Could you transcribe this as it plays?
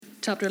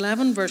chapter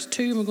 11, verse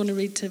 2, and we're going to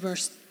read to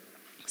verse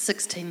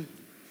 16.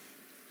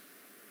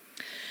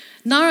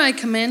 Now I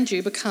commend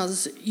you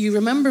because you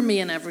remember me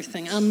in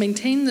everything and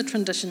maintain the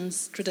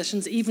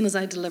traditions even as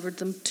I delivered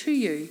them to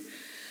you.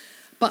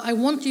 But I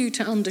want you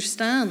to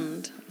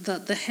understand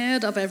that the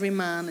head of every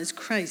man is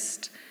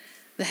Christ.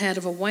 The head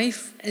of a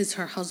wife is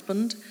her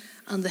husband,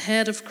 and the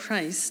head of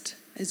Christ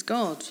is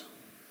God.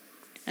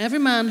 Every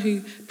man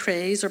who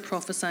prays or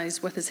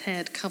prophesies with his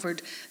head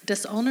covered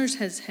dishonors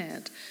his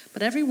head,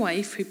 but every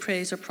wife who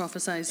prays or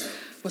prophesies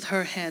with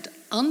her head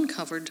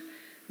uncovered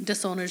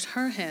dishonors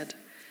her head,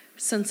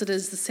 since it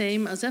is the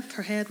same as if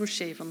her head were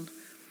shaven.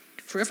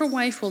 For if a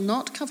wife will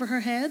not cover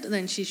her head,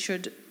 then she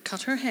should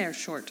cut her hair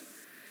short.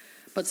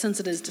 But since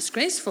it is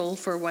disgraceful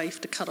for a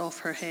wife to cut off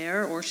her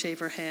hair or shave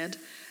her head,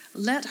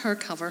 let her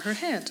cover her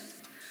head.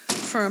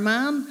 For a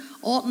man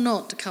ought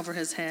not to cover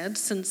his head,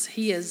 since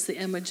he is the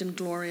image and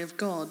glory of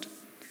God.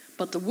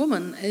 But the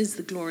woman is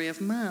the glory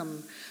of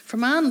man. For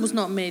man was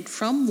not made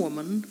from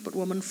woman, but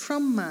woman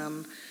from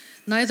man.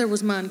 Neither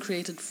was man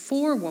created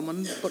for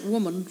woman, but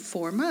woman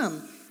for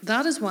man.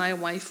 That is why a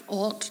wife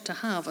ought to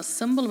have a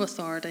symbol of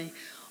authority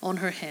on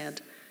her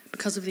head,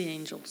 because of the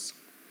angels.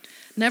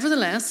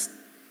 Nevertheless,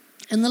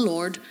 in the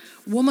Lord,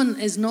 woman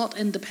is not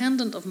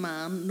independent of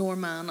man, nor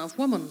man of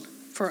woman.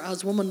 For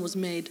as woman was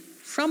made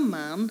from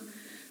man,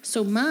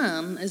 so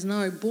man is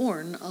now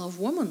born of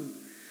woman.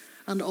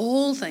 And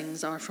all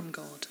things are from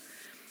God.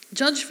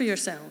 Judge for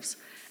yourselves.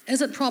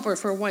 Is it proper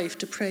for a wife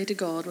to pray to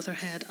God with her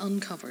head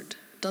uncovered?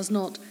 Does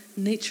not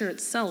nature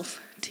itself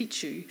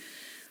teach you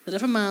that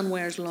if a man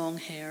wears long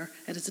hair,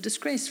 it is a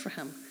disgrace for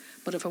him?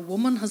 But if a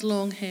woman has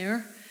long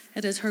hair,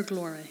 it is her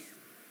glory.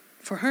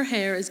 For her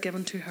hair is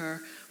given to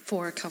her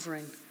for a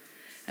covering.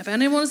 If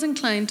anyone is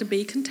inclined to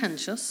be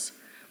contentious,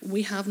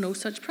 we have no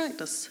such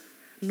practice,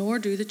 nor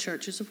do the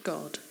churches of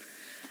God.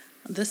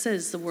 This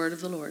is the word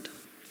of the Lord.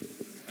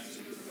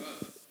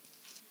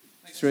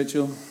 Thanks,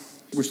 Rachel.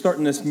 We're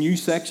starting this new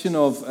section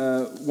of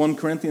 1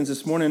 Corinthians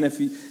this morning. If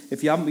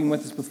you haven't been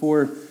with us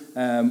before,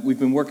 we've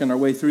been working our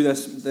way through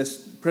this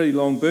pretty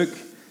long book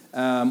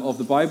of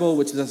the Bible,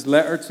 which is this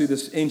letter to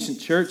this ancient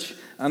church.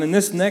 And in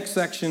this next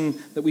section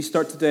that we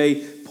start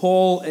today,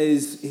 Paul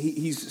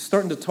he's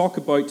starting to talk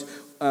about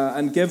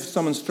and give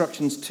some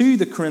instructions to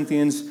the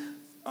Corinthians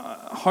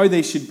how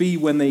they should be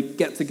when they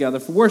get together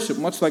for worship,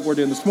 much like we're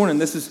doing this morning.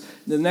 This is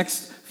the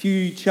next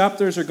few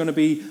chapters are going to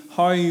be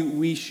how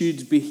we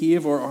should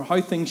behave or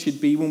how things should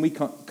be when we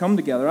come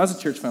together as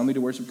a church family to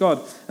worship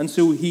God. And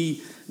so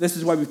this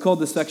is why we've called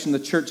this section the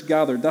church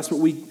gathered. That's what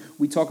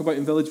we talk about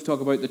in Village. We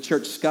talk about the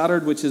church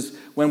scattered, which is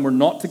when we're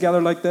not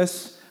together like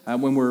this.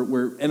 When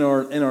we're in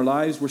our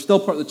lives, we're still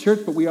part of the church,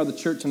 but we are the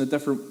church in a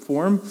different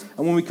form.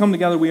 And when we come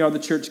together, we are the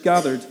church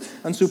gathered.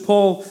 And so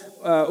Paul,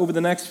 over the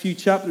next few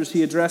chapters,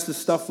 he addresses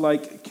stuff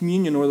like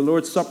communion or the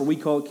Lord's Supper. We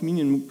call it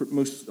communion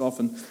most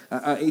often.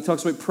 He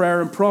talks about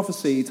prayer and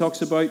prophecy. He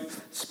talks about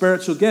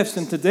spiritual gifts.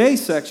 In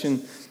today's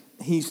section,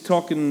 he's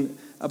talking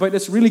about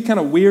this really kind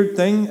of weird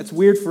thing. It's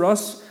weird for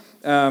us,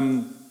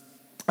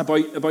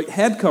 about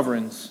head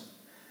coverings.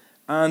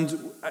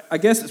 And I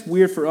guess it's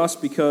weird for us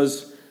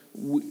because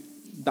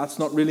that's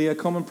not really a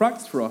common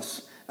practice for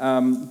us.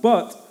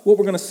 But what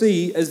we're going to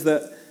see is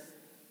that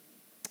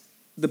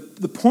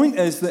the point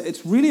is that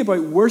it's really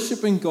about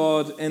worshiping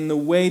God in the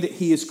way that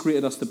He has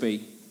created us to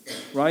be,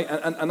 right?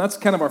 And that's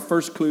kind of our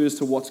first clue as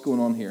to what's going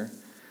on here.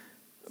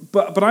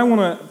 But I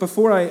want to,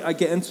 before I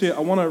get into it, I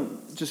want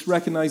to just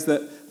recognize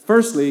that,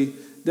 firstly,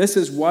 this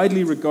is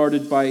widely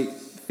regarded by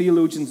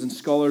theologians and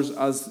scholars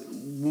as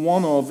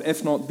one of,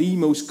 if not the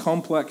most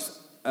complex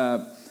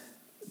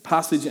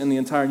passage in the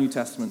entire New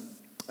Testament.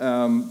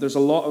 There's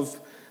a lot of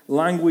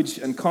language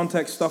and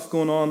context stuff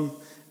going on,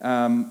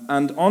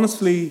 and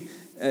honestly,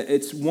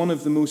 it's one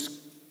of the most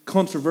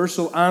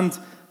controversial and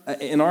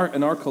in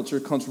our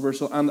culture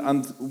controversial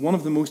and one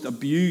of the most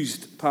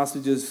abused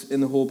passages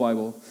in the whole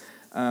Bible.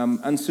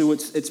 And so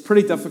it's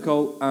pretty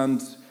difficult.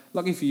 And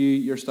lucky for you,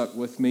 you're stuck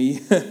with me.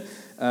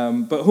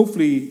 But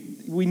hopefully,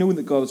 we know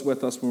that God is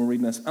with us when we're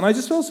reading this. And I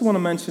just also want to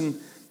mention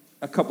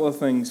a couple of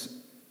things.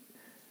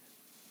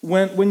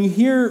 When you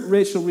hear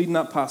Rachel reading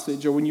that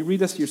passage, or when you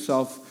read this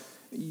yourself,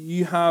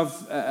 you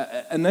have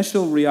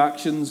initial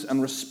reactions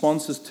and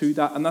responses to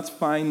that, and that's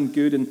fine,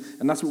 good, and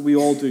that's what we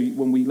all do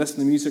when we listen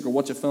to music or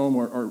watch a film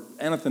or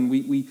anything.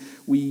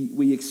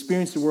 We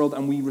experience the world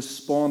and we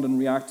respond and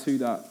react to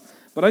that.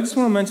 But I just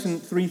want to mention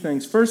three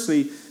things.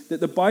 Firstly, that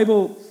the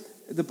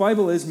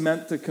Bible is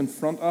meant to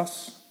confront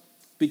us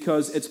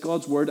because it's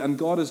God's word, and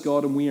God is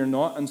God and we are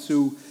not, and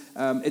so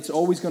it's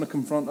always going to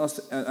confront us,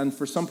 and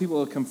for some people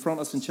it'll confront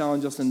us and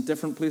challenge us in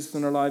different places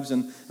in our lives,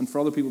 and for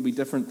other people it'll be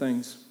different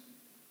things.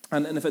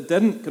 And if it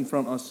didn't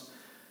confront us,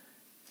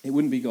 it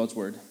wouldn't be God's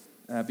word,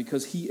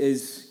 because He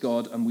is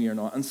God and we are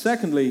not. And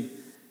secondly,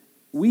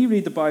 we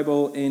read the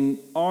Bible in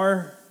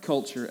our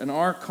culture, in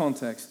our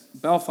context,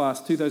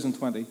 Belfast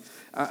 2020,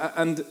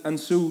 and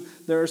so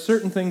there are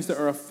certain things that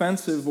are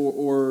offensive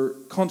or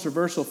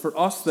controversial for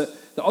us that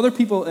other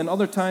people in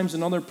other times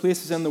and other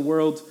places in the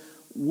world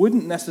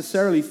wouldn't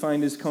necessarily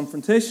find as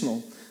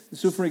confrontational.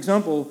 So, for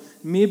example,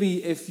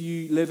 maybe if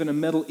you live in a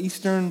Middle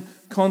Eastern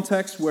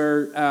context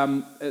where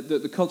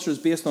the culture is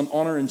based on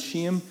honor and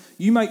shame,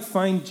 you might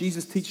find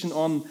Jesus' teaching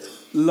on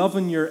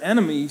loving your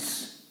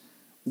enemies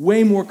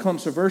way more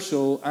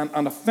controversial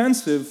and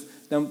offensive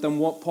than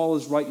what Paul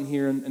is writing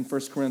here in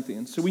 1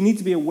 Corinthians. So we need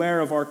to be aware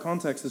of our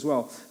context as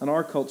well and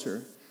our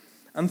culture.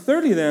 And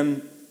thirdly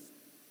then,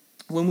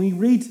 when we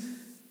read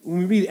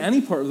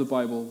any part of the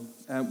Bible,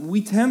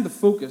 we tend to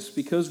focus,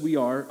 because we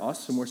are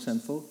us and we're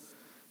sinful,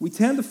 we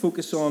tend to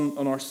focus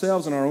on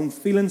ourselves and our own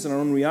feelings and our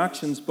own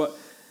reactions, but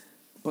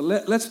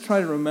let's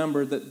try to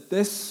remember that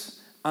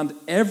this and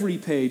every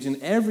page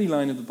and every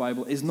line of the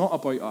Bible is not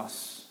about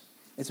us.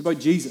 It's about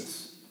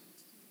Jesus.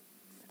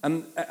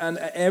 And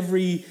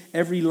every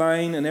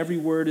line and every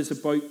word is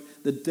about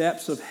the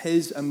depths of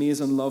his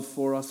amazing love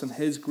for us and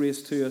his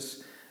grace to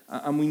us.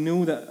 And we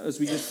know that, as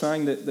we just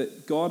sang,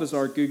 that God is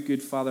our good,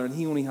 good Father, and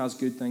he only has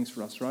good things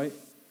for us, right?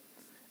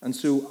 And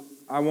so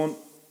I want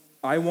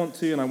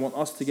to, and I want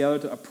us together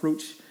to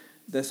approach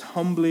this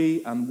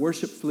humbly and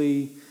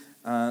worshipfully,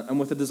 and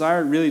with a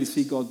desire really to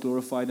see God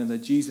glorified and that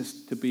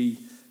Jesus to be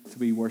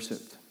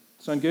worshipped.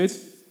 Sound good?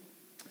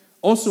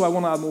 Also, I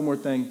want to add one more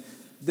thing.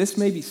 This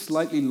may be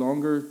slightly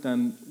longer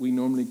than we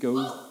normally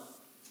go.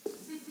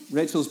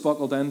 Rachel's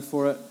buckled in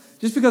for it.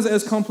 Just because it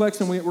is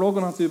complex and we're all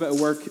going to have to do a bit of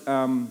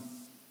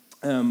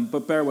work,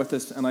 but bear with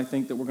us, and I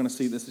think that we're going to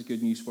see this is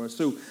good news for us.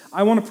 So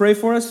I want to pray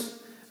for us.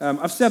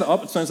 I've set it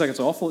up. It sounds like it's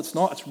awful. It's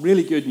not. It's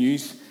really good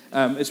news.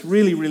 It's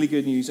really, really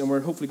good news, and we're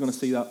hopefully going to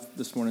see that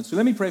this morning. So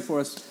let me pray for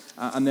us,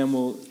 and then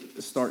we'll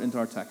start into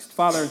our text.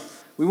 Father,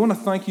 we want to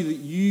thank you that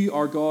you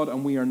are God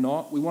and we are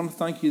not. We want to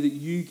thank you that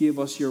you gave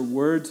us your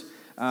word,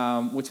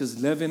 which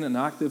is living and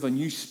active, and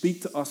you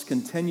speak to us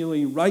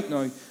continually right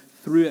now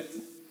through it.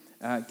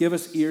 Give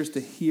us ears to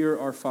hear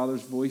our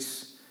Father's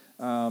voice.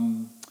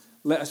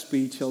 Let us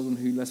be children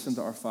who listen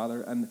to our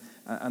Father.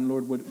 And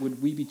Lord,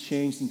 would we be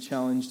changed and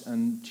challenged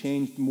and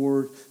changed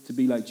more to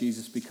be like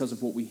Jesus because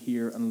of what we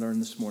hear and learn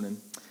this morning.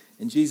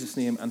 In Jesus'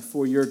 name and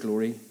for your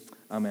glory,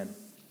 amen.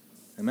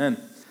 Amen.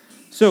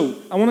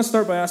 So, I want to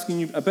start by asking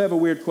you a bit of a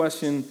weird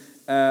question.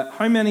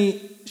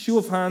 Show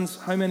of hands,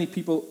 how many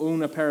people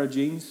own a pair of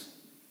jeans?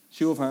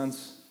 Show of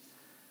hands.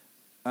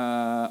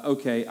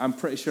 Okay, I'm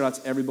pretty sure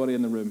that's everybody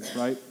in the room,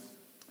 right?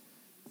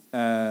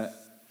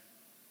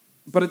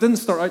 But it didn't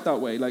start out that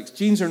way. Like,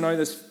 jeans are now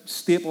this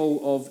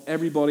staple of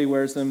everybody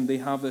wears them. They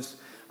have this.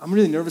 I'm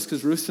really nervous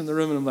because Ruth's in the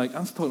room, and I'm like,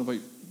 I'm talking about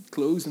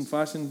clothes and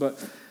fashion. But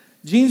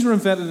jeans were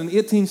invented in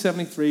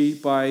 1873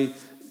 by,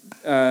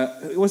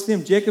 what's his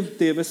name? Jacob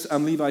Davis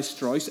and Levi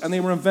Strauss. And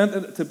they were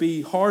invented to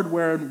be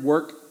hard-wearing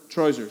work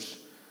trousers,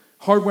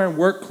 hard-wearing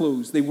work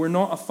clothes. They were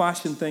not a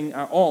fashion thing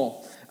at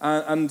all.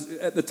 And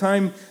at the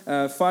time,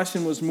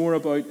 fashion was more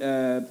about,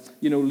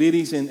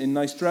 ladies in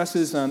nice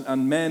dresses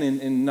and men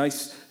in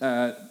nice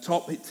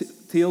top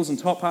tails and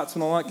top hats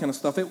and all that kind of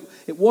stuff.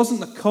 It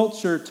wasn't a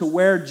culture to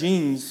wear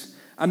jeans.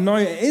 And now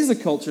it is a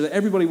culture that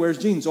everybody wears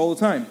jeans all the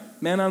time,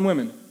 men and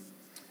women.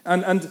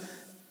 And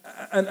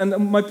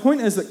my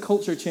point is that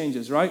culture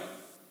changes, right?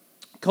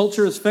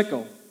 Culture is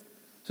fickle.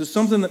 So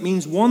something that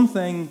means one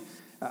thing,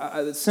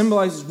 that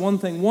symbolizes one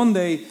thing one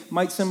day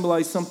might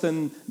symbolize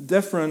something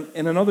different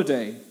in another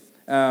day.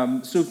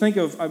 So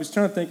I was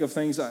trying to think of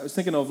things, I was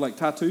thinking of like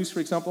tattoos, for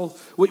example,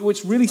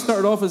 which really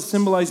started off as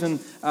symbolizing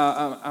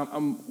a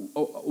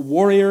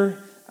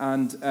warrior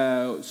and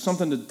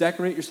something to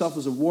decorate yourself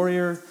as a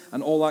warrior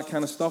and all that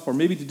kind of stuff, or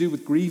maybe to do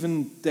with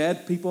grieving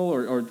dead people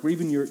or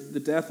grieving the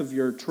death of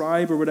your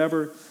tribe or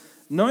whatever.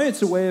 Now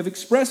it's a way of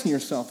expressing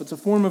yourself. It's a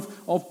form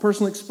of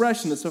personal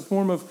expression. It's a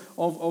form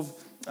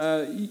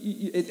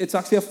it's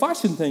actually a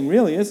fashion thing,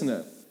 really, isn't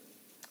it?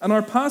 And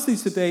our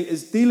passage today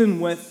is dealing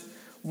with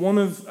one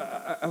of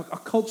a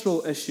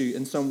cultural issue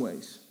in some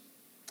ways.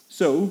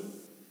 So,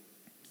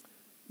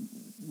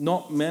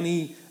 not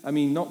many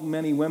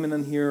women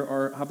in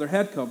here have their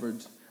head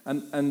covered,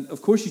 and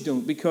of course you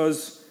don't,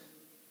 because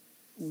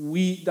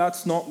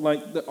that's not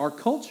like our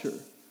culture.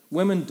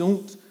 Women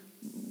don't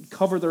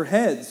cover their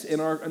heads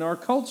in our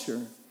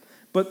culture,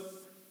 but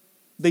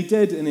they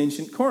did in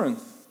ancient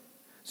Corinth.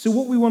 So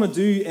what we want to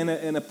do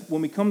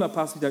when we come to a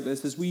passage like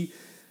this is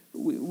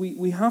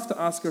we have to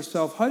ask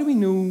ourselves, how do we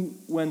know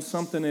when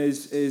something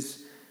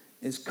is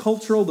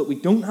cultural that we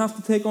don't have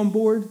to take on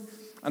board?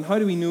 And how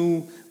do we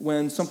know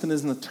when something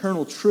is an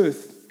eternal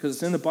truth, because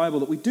it's in the Bible,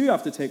 that we do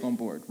have to take on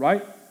board,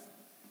 right?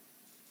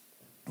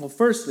 Well,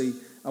 firstly,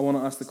 I want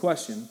to ask the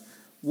question,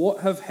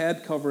 what have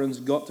head coverings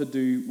got to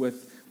do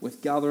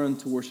with gathering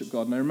to worship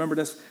God? Now remember,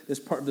 this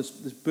part of this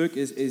book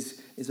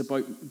is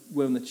about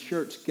when the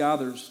church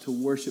gathers to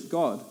worship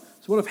God.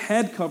 So what have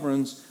head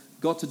coverings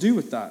got to do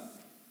with that?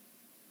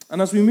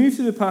 And as we move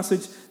through the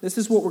passage, this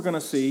is what we're going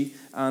to see,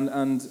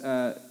 and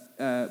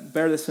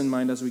bear this in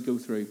mind as we go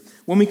through.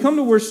 When we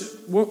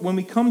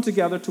come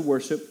together to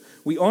worship,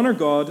 we honor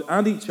God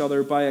and each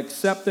other by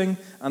accepting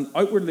and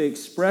outwardly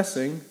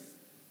expressing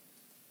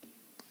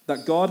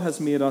that God has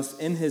made us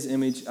in his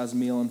image as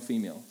male and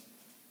female.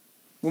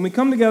 When we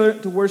come together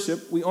to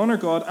worship, we honor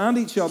God and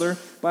each other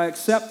by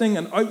accepting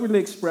and outwardly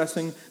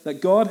expressing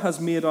that God has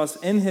made us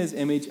in his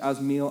image as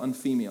male and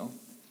female.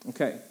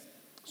 Okay,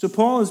 so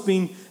Paul has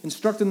been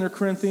instructing their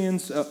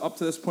Corinthians up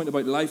to this point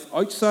about life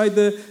outside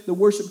the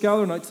worship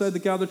gathering, outside the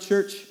gathered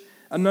church,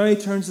 and now he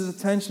turns his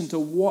attention to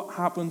what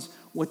happens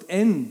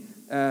within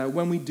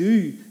when we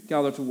do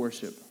gather to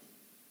worship.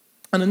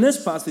 And in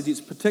this passage, it's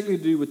particularly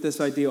to do with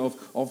this idea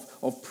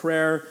of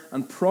prayer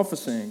and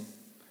prophesying.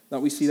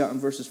 That we see that in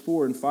verses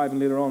 4 and 5 and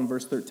later on in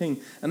verse 13.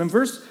 And in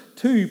verse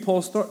 2,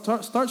 Paul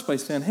starts by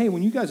saying, hey,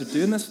 when you guys are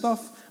doing this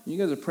stuff, when you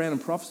guys are praying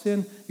and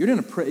prophesying, you're doing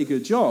a pretty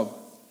good job.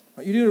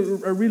 You're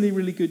doing a really,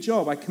 really good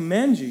job. I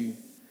commend you.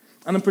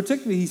 And in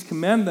particular, he's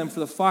commended them for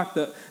the fact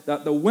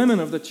that the women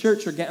of the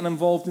church are getting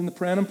involved in the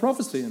praying and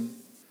prophesying.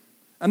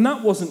 And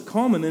that wasn't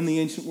common in the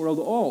ancient world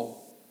at all.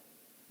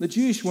 The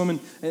Jewish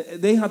women,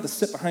 they had to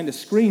sit behind a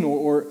screen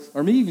or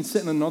maybe even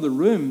sit in another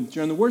room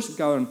during the worship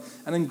gathering.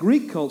 And in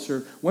Greek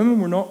culture,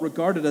 women were not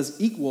regarded as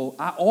equal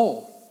at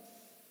all.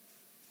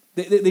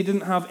 They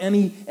didn't have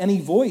any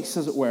voice,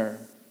 as it were.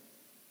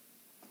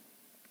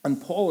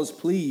 And Paul is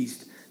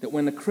pleased that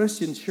when the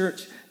Christian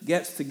church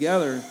gets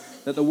together,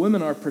 that the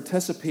women are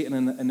participating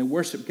in the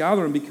worship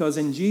gathering, because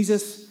in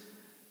Jesus,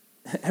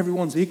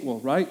 everyone's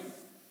equal, right?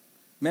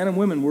 Men and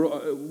women,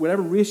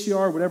 whatever race you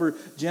are, whatever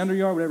gender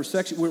you are, whatever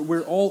sex,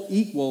 we're all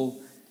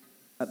equal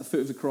at the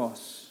foot of the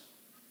cross.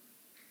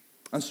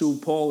 And so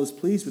Paul is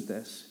pleased with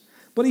this.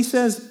 But he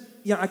says,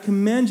 yeah, I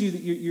commend you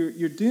that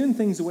you're doing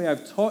things the way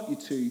I've taught you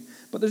to.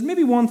 But there's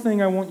maybe one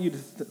thing I want you to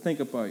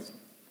think about.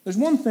 There's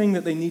one thing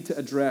that they need to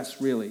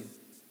address, really.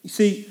 You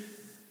see,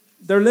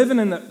 they're living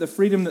in the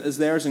freedom that is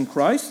theirs in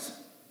Christ,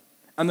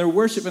 and they're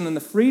worshiping in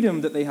the freedom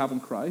that they have in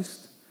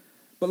Christ.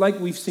 But like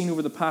we've seen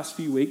over the past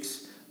few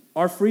weeks,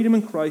 our freedom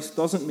in Christ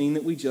doesn't mean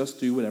that we just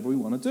do whatever we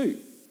want to do.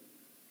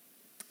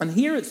 And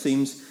here it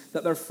seems that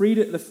in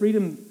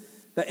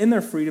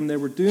their freedom they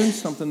were doing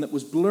something that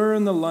was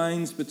blurring the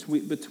lines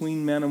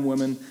between men and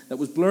women, that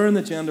was blurring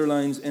the gender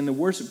lines in the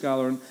worship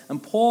gathering.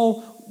 And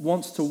Paul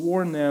wants to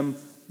warn them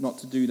not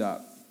to do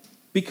that.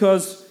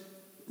 Because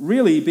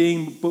really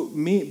being both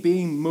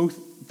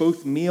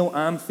male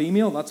and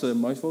female, that's a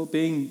mouthful,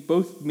 being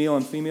both male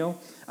and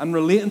female, and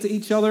relating to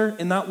each other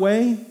in that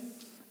way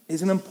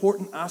is an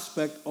important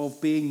aspect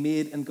of being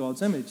made in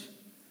God's image.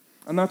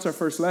 And that's our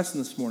first lesson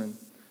this morning.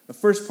 The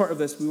first part of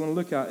this we want to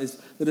look at is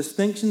the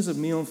distinctions of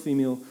male and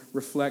female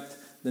reflect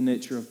the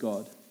nature of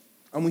God.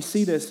 And we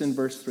see this in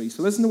verse 3.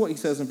 So listen to what he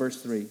says in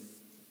verse 3.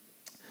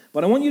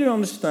 But I want you to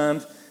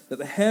understand that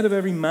the head of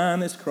every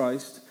man is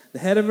Christ, the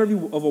head of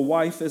a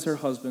wife is her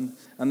husband,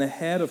 and the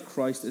head of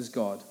Christ is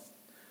God.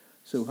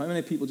 So how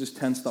many people just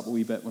tensed up a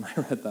wee bit when I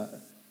read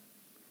that?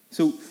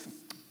 So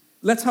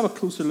let's have a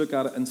closer look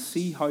at it and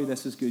see how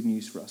this is good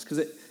news for us.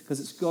 Because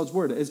it's God's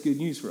word, it is good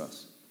news for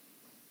us.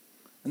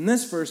 And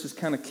this verse is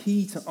kind of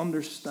key to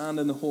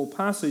understanding the whole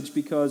passage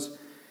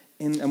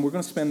and we're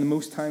going to spend the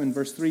most time in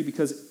verse 3,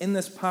 because in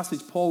this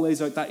passage, Paul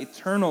lays out that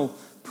eternal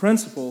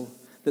principle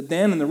that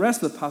then in the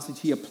rest of the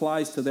passage he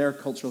applies to their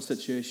cultural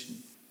situation.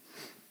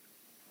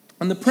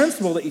 And the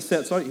principle that he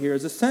sets out here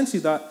is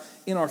essentially that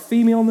in our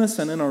femaleness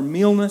and in our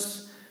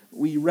maleness,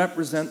 we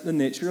represent the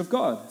nature of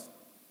God.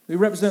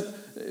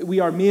 We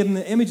are made in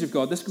the image of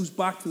God. This goes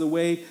back to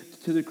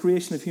the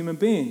creation of human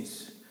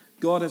beings.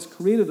 God has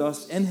created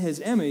us in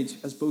his image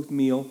as both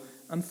male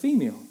and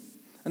female.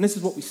 And this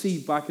is what we see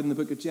back in the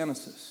book of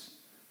Genesis,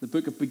 the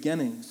book of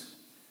beginnings.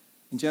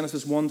 In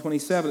Genesis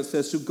 1:27 it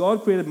says, so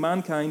God created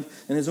mankind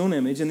in his own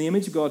image. In the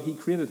image of God he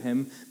created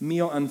him,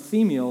 male and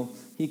female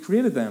he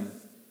created them.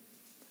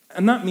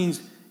 And that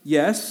means,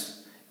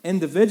 yes,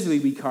 individually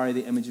we carry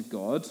the image of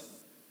God,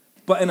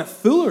 but in a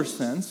fuller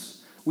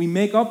sense, we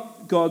make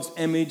up God's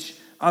image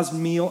as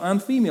male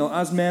and female,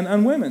 as men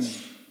and women.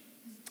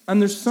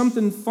 And there's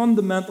something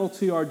fundamental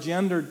to our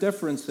gender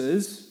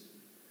differences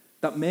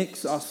that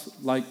makes us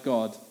like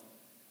God.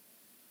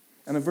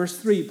 And in verse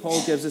 3,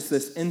 Paul gives us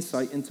this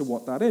insight into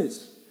what that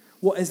is.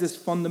 What is this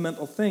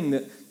fundamental thing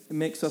that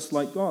makes us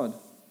like God?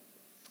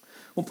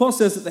 Well, Paul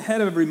says that the head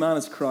of every man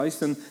is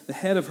Christ, and the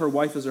head of her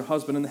wife is her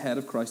husband, and the head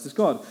of Christ is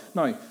God.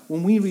 Now,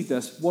 when we read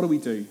this, what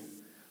do?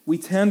 We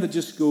tend to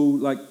just go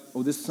like,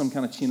 oh, this is some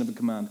kind of chain of a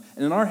command.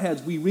 And in our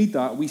heads, we read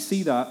that, we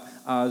see that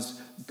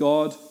as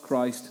God,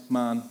 Christ,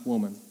 man,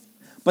 woman.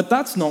 But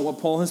that's not what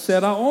Paul has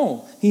said at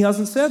all. He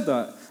hasn't said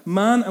that.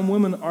 Man and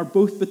woman are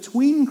both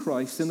between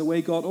Christ in the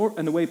way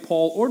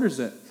Paul orders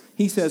it.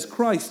 He says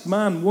Christ,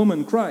 man,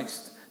 woman,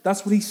 Christ.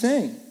 That's what he's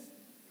saying.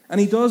 And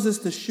he does this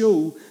to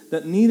show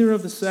that neither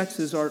of the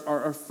sexes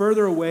are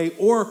further away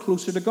or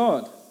closer to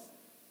God.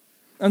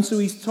 And so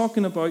he's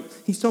talking about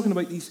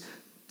these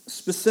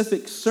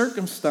specific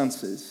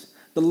circumstances,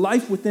 the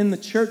life within the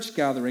church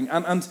gathering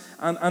and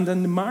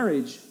in the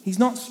marriage. He's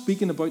not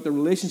speaking about the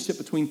relationship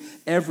between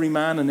every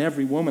man and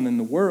every woman in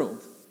the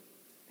world.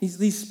 He's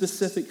these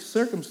specific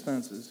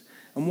circumstances.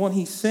 And what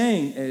he's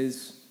saying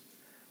is,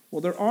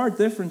 well, there are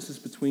differences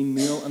between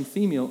male and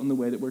female in the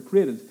way that we're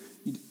created.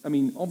 I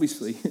mean,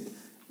 obviously,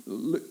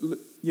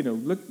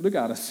 look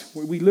at us.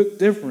 We look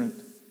different.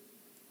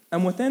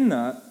 And within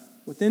that,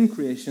 within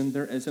creation,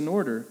 there is an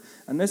order.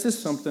 And this is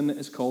something that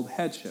is called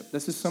headship.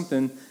 This is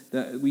something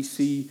that we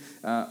see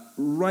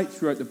right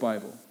throughout the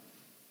Bible.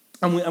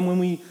 And when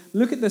we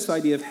look at this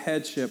idea of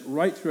headship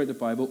right throughout the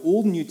Bible,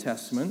 Old and New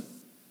Testament,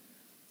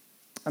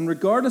 and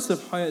regardless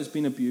of how it has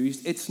been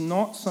abused, it's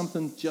not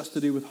something just to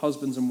do with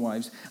husbands and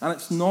wives. And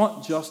it's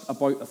not just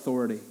about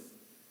authority.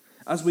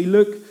 As we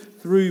look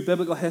through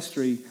biblical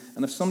history,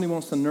 and if somebody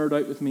wants to nerd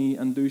out with me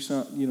and do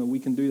some, we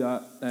can do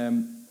that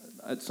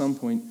at some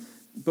point.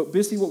 But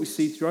basically what we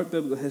see throughout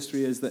biblical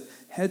history is that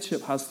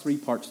headship has three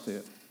parts to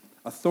it: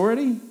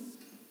 authority,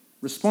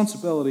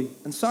 responsibility,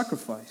 and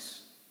sacrifice.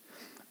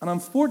 And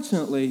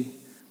unfortunately,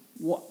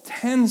 what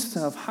tends to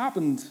have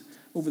happened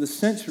over the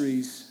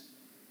centuries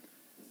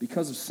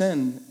because of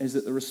sin is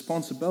that the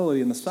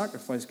responsibility and the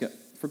sacrifice get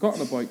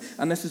forgotten about.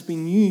 And this has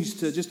been used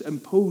to just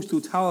impose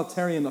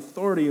totalitarian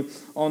authority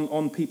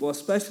on people,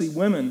 especially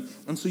women.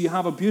 And so you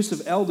have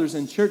abusive elders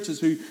in churches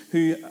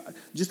who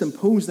just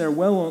impose their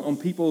will on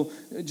people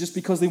just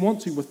because they want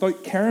to,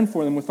 without caring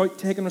for them, without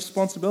taking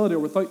responsibility, or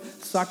without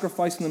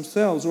sacrificing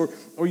themselves.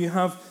 Or you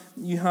have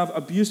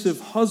abusive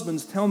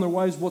husbands telling their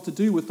wives what to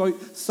do without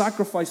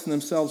sacrificing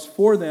themselves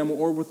for them,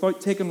 or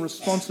without taking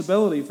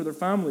responsibility for their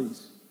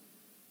families.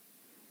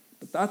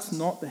 But that's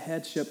not the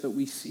headship that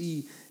we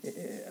see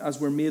as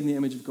we're made in the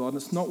image of God. And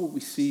it's not what we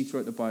see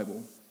throughout the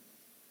Bible.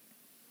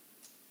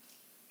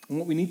 And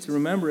what we need to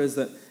remember is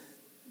that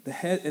the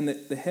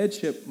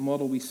headship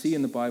model we see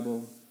in the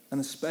Bible, and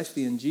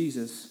especially in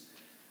Jesus,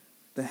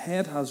 the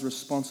head has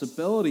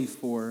responsibility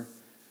for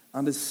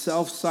and is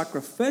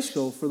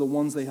self-sacrificial for the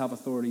ones they have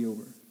authority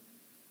over.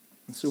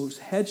 And so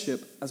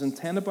headship, as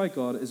intended by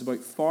God, is about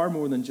far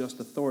more than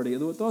just authority,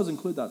 although it does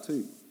include that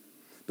too.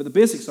 But the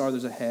basics are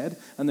there's a head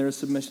and there is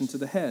submission to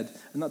the head.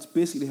 And that's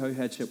basically how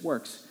headship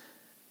works.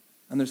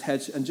 And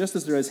and just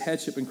as there is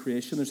headship in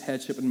creation, there's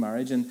headship in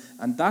marriage. And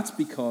that's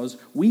because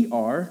we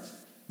are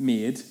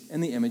made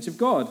in the image of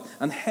God.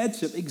 And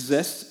headship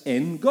exists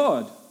in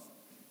God.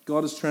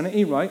 God is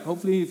Trinity, right?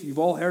 Hopefully, if you've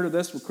all heard of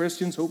this, we're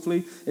Christians.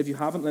 Hopefully, if you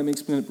haven't, let me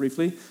explain it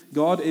briefly.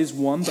 God is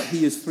one, but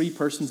he is three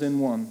persons in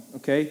one.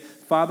 Okay?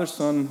 Father,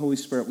 Son, and Holy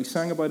Spirit. We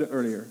sang about it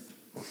earlier.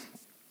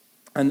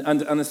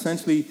 And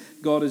essentially,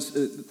 God is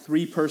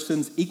three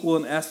persons, equal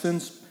in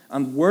essence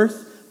and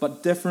worth,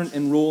 but different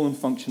in role and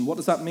function. What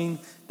does that mean?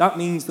 That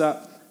means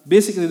that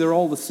basically they're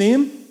all the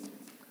same,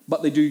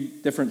 but they do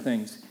different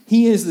things.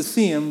 He is the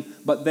same,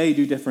 but they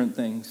do different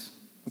things.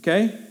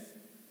 Okay?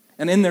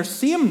 And in their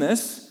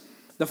sameness,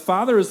 the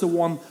Father is the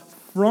one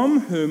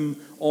from whom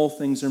all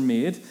things are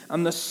made,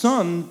 and the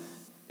Son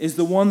is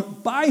the one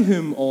by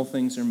whom all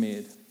things are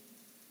made.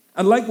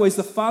 And likewise,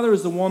 the Father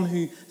is the one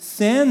who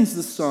sends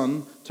the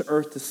Son to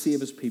earth to save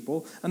his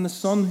people, and the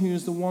Son who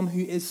is the one who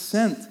is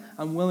sent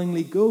and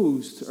willingly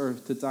goes to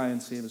earth to die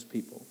and save his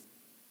people.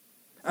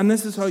 And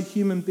this is how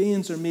human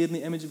beings are made in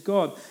the image of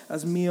God,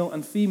 as male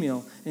and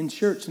female, in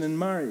church and in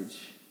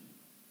marriage.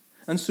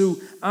 And so,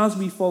 as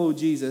we follow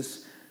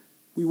Jesus,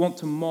 we want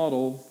to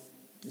model,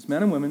 as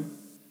men and women,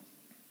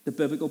 the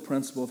biblical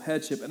principle of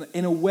headship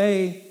in a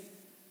way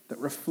that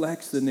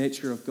reflects the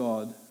nature of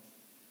God,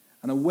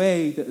 and a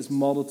way that is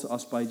modeled to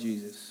us by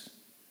Jesus.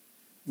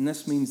 And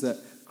this means that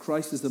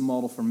Christ is the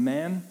model for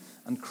men,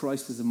 and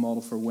Christ is the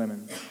model for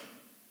women.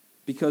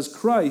 Because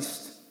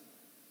Christ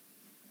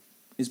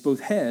is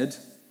both head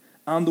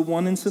and the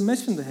one in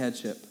submission to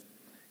headship.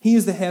 He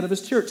is the head of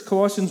his church.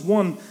 Colossians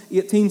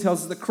 1:18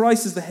 tells us that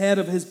Christ is the head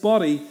of his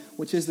body,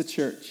 which is the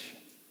church.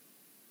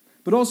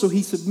 But also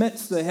he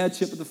submits to the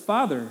headship of the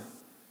Father.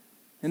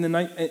 In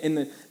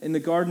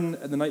the garden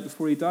the night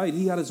before he died,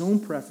 he had his own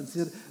preference.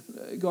 He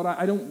said, God,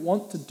 I don't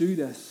want to do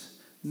this.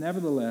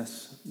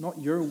 Nevertheless,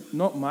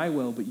 not my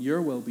will, but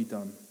your will be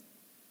done.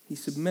 He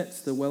submits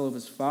to the will of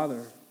his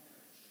Father,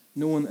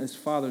 knowing his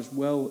Father's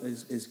will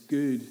is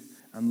good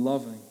and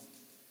loving.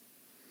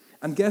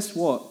 And guess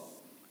what?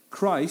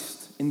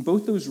 Christ, in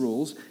both those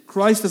roles,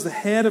 Christ as the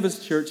head of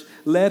his church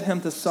led him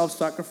to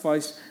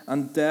self-sacrifice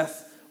and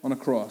death on a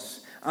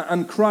cross.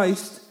 And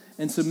Christ,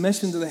 in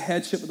submission to the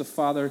headship of the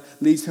Father,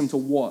 leads him to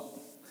what?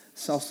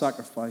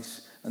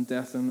 Self-sacrifice and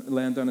death, and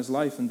laying down his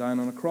life and dying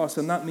on a cross.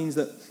 And that means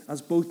that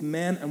as both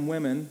men and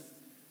women,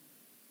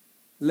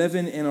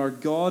 living in our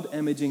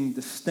God-imaging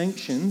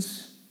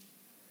distinctions,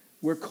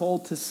 we're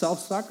called to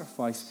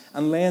self-sacrifice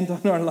and laying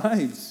down our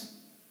lives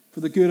for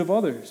the good of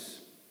others.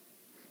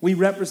 We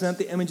represent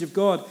the image of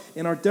God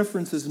in our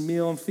differences,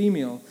 male and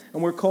female.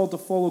 And we're called to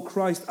follow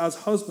Christ as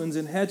husbands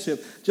in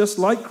headship, just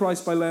like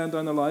Christ by laying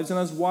down our lives, and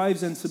as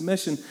wives in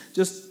submission,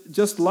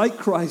 just like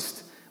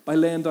Christ by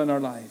laying down our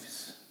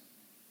lives.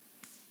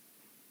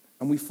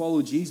 And we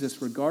follow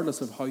Jesus regardless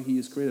of how he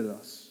has created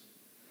us.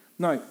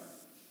 Now,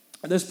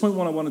 at this point,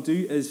 what I want to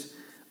do is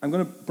I'm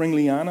going to bring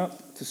Leanne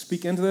up to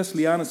speak into this.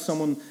 Leanne is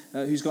someone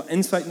who's got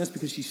insight in this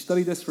because she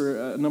studied this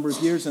for a number of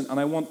years, and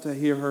I want to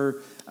hear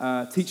her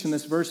teaching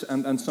this verse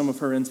and some of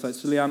her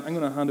insights. So Leanne, I'm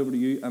going to hand over to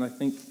you, and I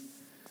think,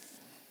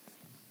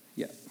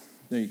 yeah,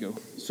 there you go.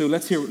 So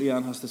let's hear what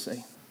Leanne has to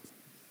say.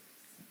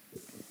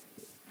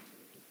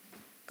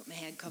 Got my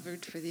head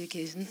covered for the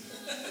occasion.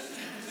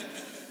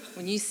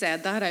 When you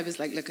said that, I was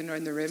like looking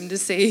around the room to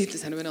see,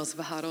 does anyone else have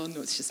a hat on?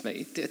 No, it's just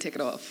me. Do I take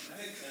it off?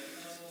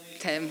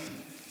 Tim.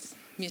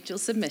 Mutual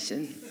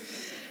submission.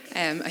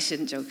 I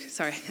shouldn't joke,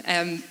 sorry.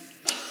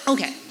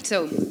 Okay,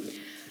 so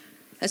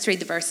let's read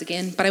the verse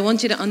again. But I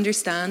want you to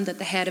understand that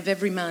the head of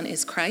every man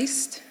is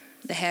Christ,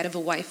 the head of a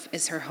wife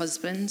is her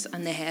husband,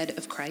 and the head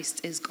of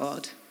Christ is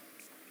God.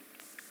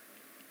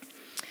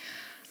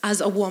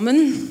 As a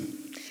woman,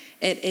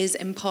 it is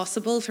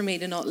impossible for me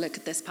to not look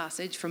at this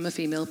passage from a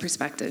female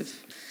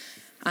perspective.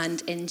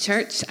 And in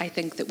church, I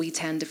think that we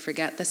tend to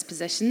forget this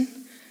position.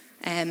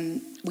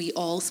 We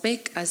all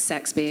speak as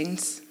sex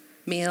beings,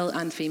 male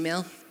and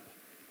female.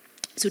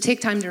 So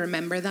take time to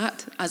remember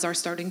that as our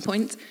starting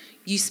point.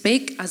 You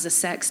speak as a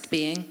sexed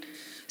being.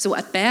 So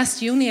at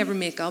best, you only ever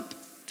make up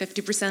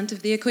 50%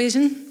 of the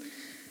equation.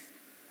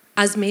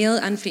 As male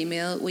and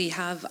female, we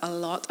have a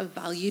lot of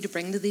value to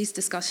bring to these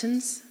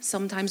discussions.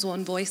 Sometimes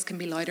one voice can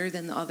be louder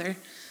than the other.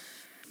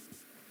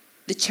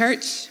 The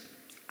church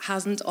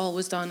hasn't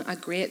always done a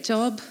great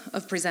job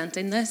of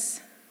presenting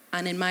this.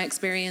 And in my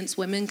experience,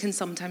 women can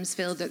sometimes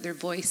feel that their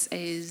voice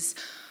is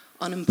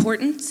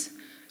unimportant,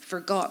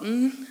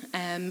 forgotten,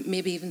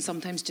 maybe even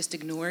sometimes just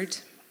ignored.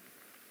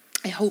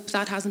 I hope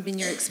that hasn't been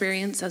your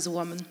experience as a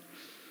woman.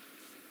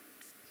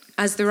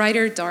 As the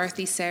writer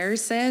Dorothy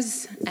Sayers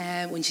says,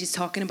 when she's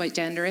talking about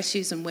gender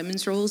issues and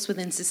women's roles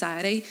within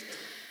society,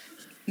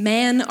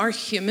 men are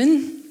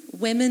human,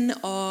 women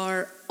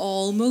are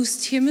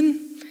almost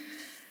human.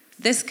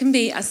 This can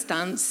be a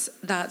stance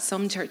that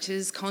some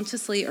churches,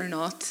 consciously or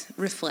not,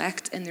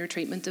 reflect in their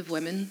treatment of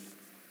women.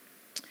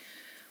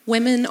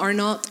 Women are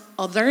not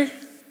other,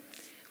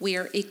 we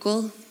are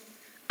equal,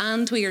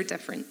 and we are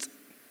different.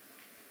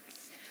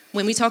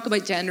 When we talk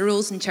about gender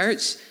roles in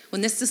church,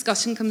 when this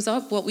discussion comes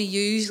up, what we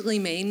usually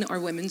mean are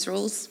women's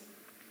roles.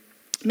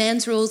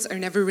 Men's roles are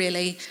never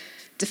really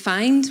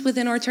defined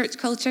within our church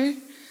culture.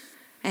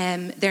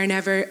 They're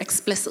never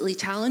explicitly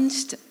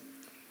challenged.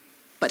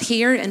 But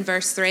here in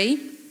verse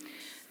 3,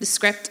 the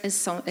script is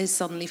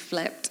suddenly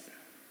flipped.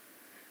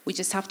 We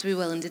just have to be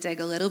willing to dig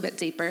a little bit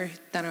deeper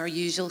than our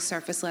usual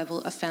surface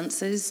level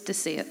offences to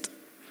see it.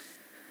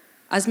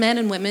 As men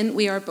and women,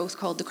 we are both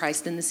called to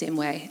Christ in the same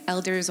way.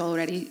 Elders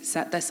already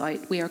set this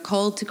out. We are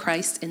called to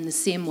Christ in the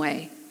same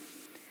way.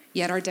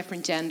 Yet our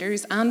different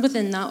genders, and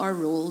within that our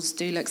roles,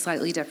 do look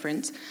slightly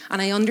different. And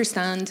I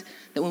understand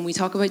that when we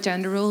talk about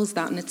gender roles,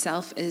 that in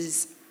itself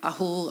is a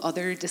whole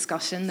other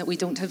discussion that we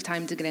don't have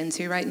time to get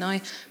into right now.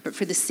 But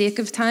for the sake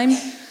of time,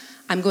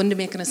 I'm going to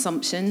make an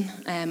assumption,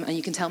 and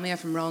you can tell me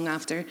if I'm wrong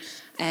after.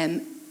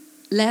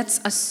 Let's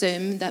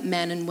assume that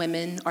men and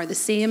women are the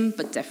same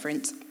but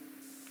different.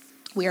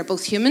 We are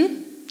both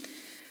human,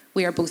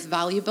 we are both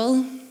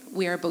valuable,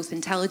 we are both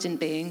intelligent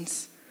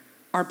beings.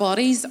 Our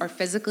bodies are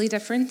physically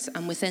different,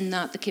 and within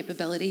that, the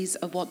capabilities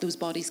of what those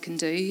bodies can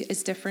do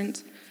is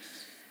different.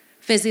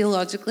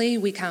 Physiologically,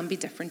 we can be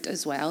different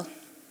as well.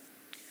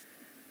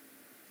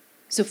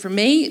 So for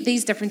me,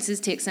 these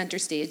differences take centre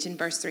stage in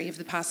verse 3 of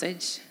the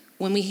passage.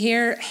 When we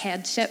hear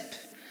headship,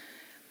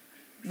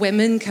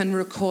 women can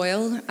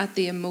recoil at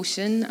the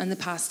emotion and the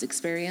past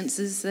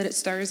experiences that it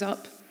stirs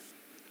up.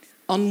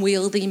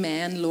 Unwieldy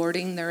men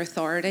lording their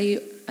authority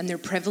and their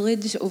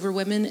privilege over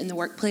women in the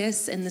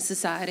workplace, in the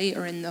society,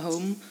 or in the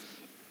home.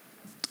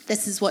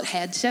 This is what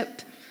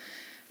headship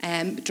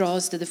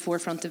draws to the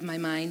forefront of my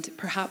mind.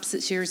 Perhaps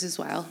it's yours as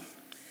well.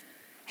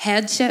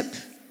 Headship,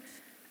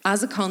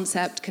 as a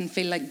concept, can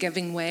feel like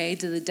giving way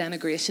to the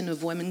denigration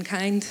of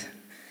womankind.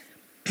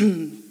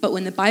 But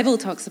when the Bible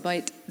talks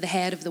about the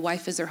head of the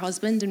wife as her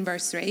husband in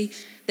verse 3,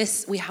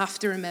 this, we have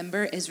to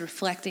remember, is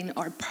reflecting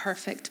our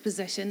perfect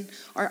position,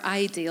 our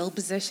ideal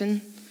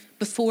position.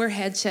 Before,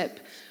 headship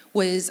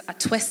was a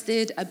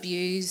twisted,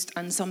 abused,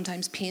 and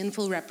sometimes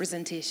painful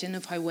representation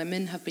of how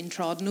women have been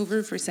trodden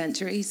over for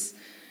centuries,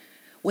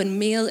 when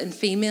male and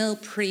female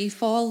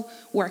pre-fall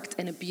worked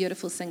in a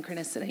beautiful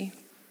synchronicity.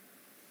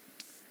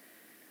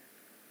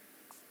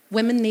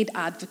 Women need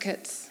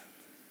advocates.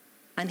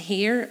 And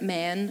here,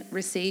 men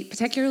receive,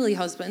 particularly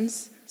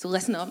husbands, so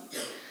listen up,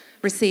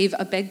 receive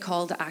a big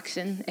call to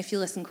action if you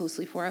listen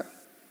closely for it.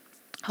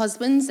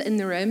 Husbands in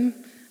the room,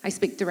 I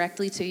speak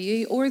directly to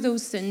you, or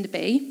those soon to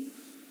be.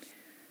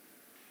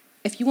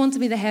 If you want to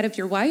be the head of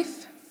your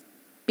wife,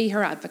 be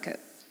her advocate.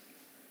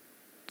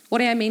 What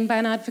do I mean by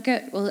an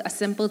advocate? Well, a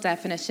simple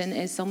definition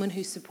is someone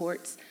who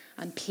supports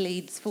and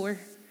pleads for,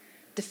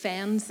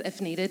 defends if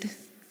needed.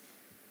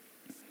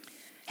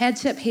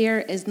 Headship here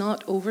is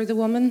not over the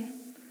woman.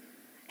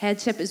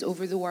 Headship is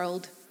over the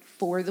world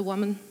for the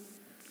woman,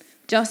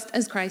 just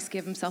as Christ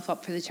gave himself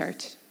up for the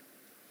church.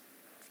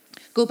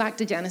 Go back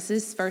to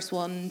Genesis, verse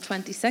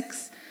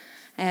 1:26,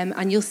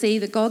 and you'll see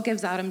that God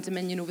gives Adam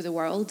dominion over the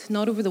world,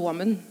 not over the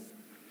woman.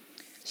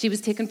 She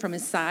was taken from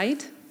his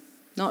side,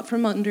 not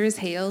from under his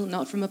heel,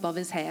 not from above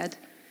his head.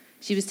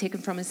 She was taken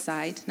from his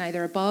side,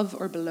 neither above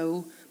or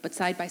below, but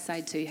side by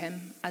side to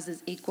him, as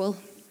his equal.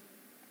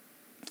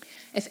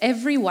 If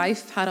every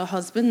wife had a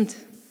husband...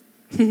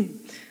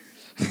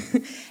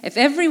 If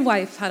every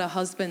wife had a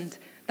husband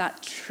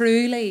that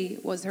truly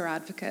was her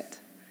advocate,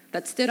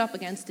 that stood up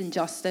against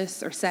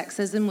injustice or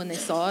sexism when they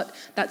saw it,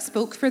 that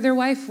spoke for their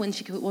wife when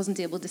she wasn't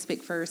able to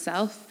speak for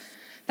herself,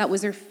 that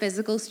was her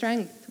physical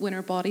strength when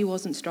her body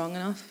wasn't strong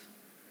enough,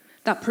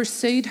 that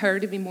pursued her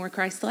to be more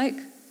Christ-like,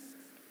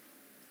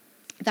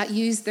 that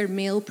used their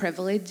male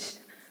privilege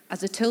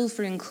as a tool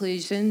for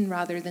inclusion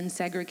rather than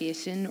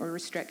segregation or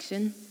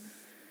restriction.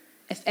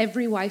 If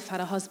every wife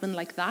had a husband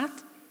like that,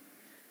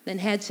 then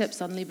headship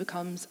suddenly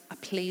becomes a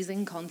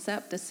pleasing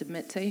concept to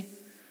submit to,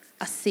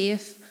 a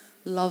safe,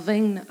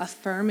 loving,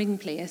 affirming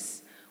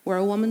place where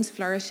a woman's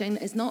flourishing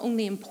is not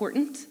only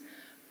important,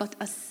 but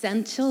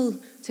essential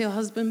to a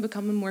husband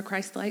becoming more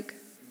Christ-like.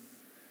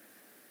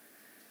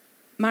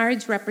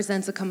 Marriage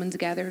represents a coming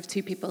together of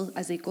two people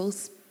as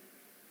equals,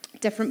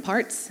 different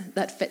parts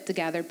that fit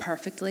together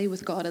perfectly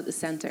with God at the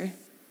centre.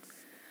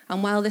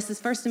 And while this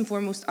is first and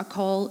foremost a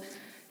call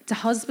to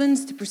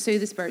husbands to pursue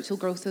the spiritual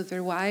growth of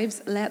their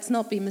wives, let's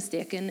not be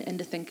mistaken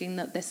into thinking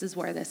that this is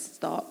where this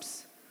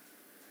stops.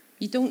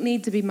 You don't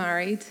need to be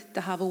married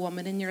to have a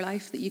woman in your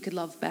life that you could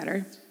love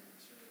better.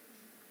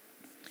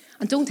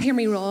 And don't hear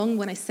me wrong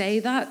when I say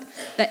that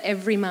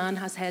every man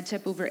has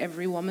headship over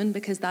every woman,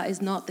 because that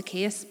is not the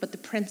case, but the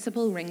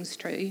principle rings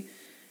true.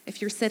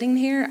 If you're sitting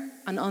here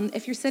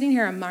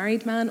a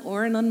married man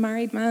or an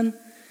unmarried man,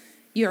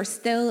 you are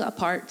still a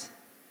part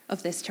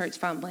of this church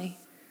family.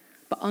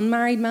 But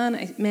unmarried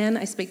men,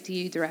 I speak to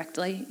you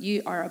directly.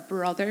 You are a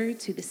brother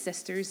to the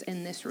sisters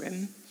in this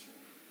room.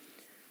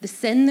 The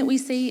sin that we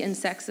see in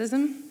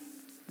sexism,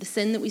 the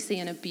sin that we see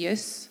in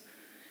abuse,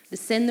 the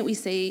sin that we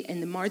see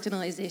in the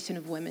marginalisation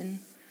of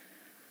women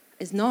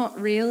is not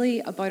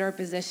really about our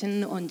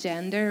position on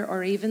gender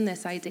or even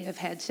this idea of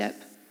headship.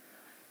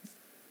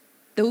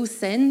 Those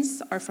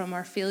sins are from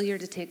our failure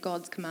to take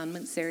God's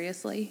commandment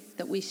seriously,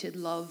 that we should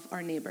love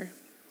our neighbour.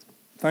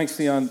 Thanks,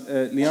 Leanne.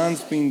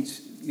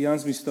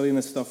 Leanne's been studying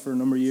this stuff for a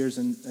number of years,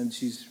 and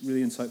she's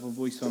really insightful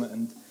voice on it.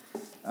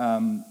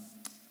 And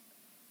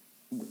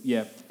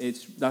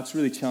that's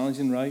really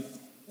challenging, right,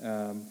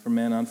 for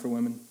men and for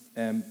women.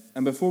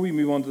 And before we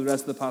move on to the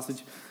rest of the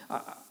passage,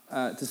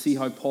 to see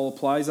how Paul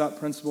applies that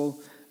principle,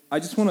 I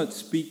just want to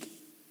speak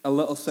for a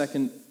little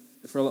second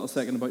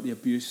about the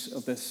abuse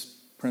of this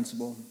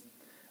principle.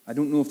 I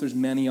don't know if there's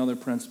many other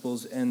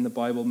principles in the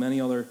Bible,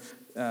 many other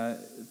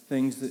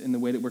things that in the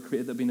way that we're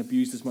created that have been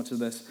abused as much as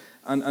this.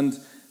 And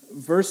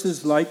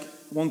verses like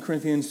 1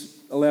 Corinthians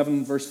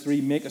 11 verse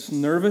 3 make us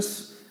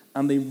nervous,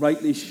 and they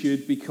rightly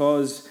should,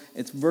 because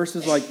it's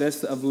verses like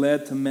this that have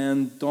led to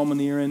men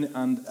domineering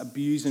and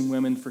abusing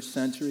women for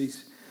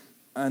centuries.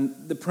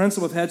 And the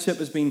principle of headship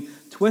has been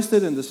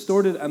twisted and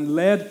distorted and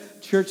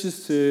led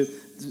churches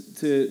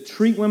to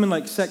treat women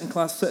like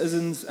second-class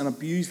citizens and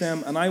abuse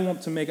them. And I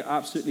want to make it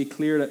absolutely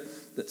clear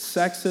that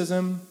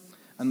sexism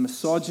and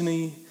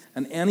misogyny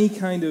and any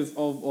kind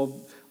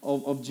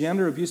of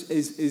gender abuse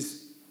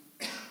is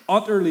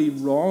utterly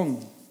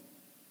wrong,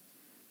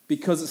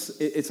 because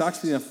it's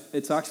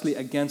actually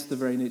against the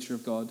very nature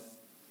of God.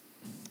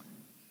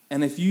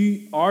 And if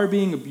you are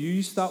being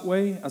abused that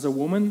way as a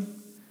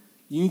woman,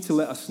 you need to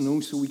let us know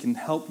so we can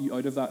help you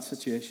out of that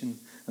situation,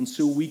 and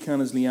so we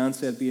can, as Leanne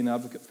said, be an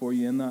advocate for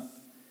you in that.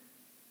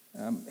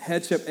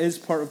 Headship is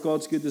part of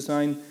God's good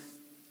design.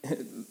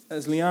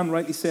 As Leanne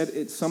rightly said,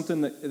 it's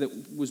something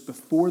that was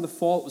before the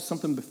fall. It was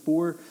something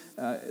before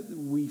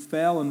we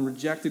fell and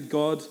rejected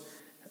God.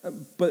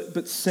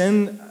 But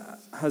sin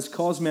has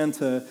caused men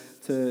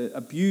to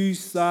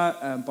abuse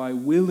that by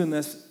wielding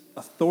this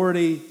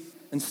authority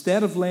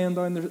instead of laying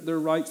down their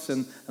rights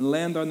and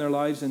laying down their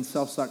lives in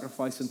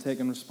self-sacrifice and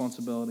taking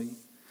responsibility.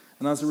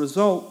 And as a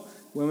result,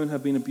 women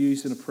have been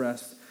abused and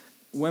oppressed.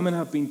 Women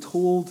have been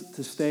told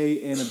to stay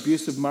in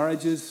abusive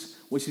marriages,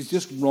 which is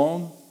just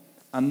wrong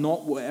and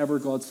not whatever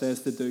God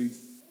says to do.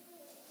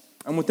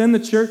 And within the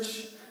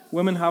church,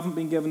 women haven't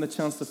been given the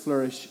chance to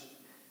flourish.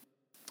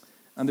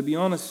 And to be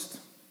honest,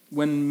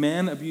 when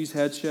men abuse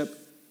headship,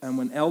 and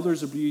when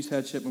elders abuse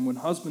headship, and when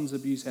husbands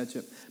abuse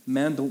headship,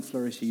 men don't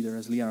flourish either,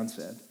 as Leanne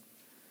said.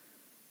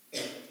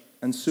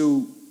 And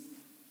so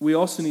we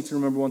also need to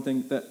remember one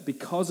thing, that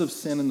because of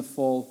sin and the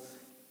fall,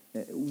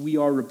 we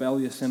are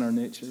rebellious in our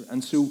nature.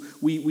 And so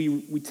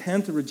we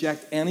tend to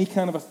reject any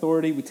kind of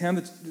authority. We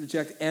tend to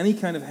reject any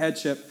kind of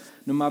headship,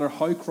 no matter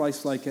how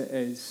Christ-like it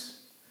is.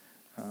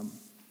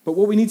 But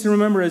what we need to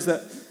remember is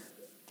that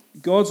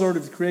God's order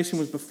of creation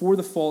was before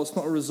the fall. It's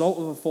not a result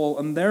of the fall.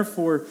 And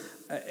therefore,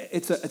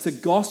 it's a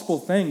gospel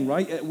thing,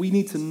 right? We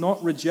need to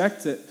not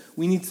reject it.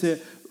 We need to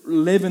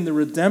live in the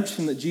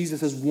redemption that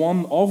Jesus has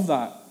won of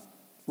that,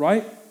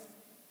 right?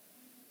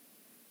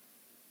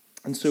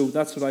 And so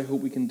that's what I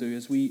hope we can do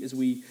as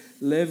we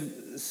live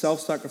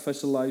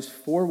self-sacrificial lives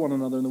for one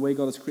another in the way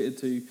God has created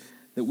to,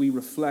 that we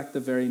reflect the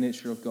very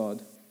nature of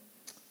God.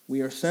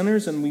 We are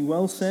sinners and we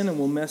will sin and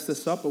we'll mess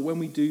this up, but when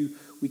we do,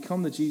 we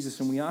come to Jesus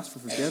and we ask for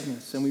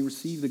forgiveness and we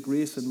receive the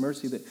grace and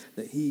mercy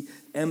that He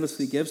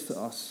endlessly gives to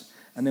us,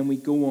 and then we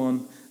go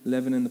on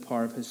living in the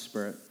power of His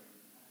Spirit.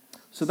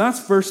 So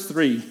that's verse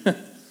 3.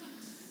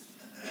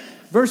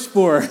 Verse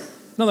 4,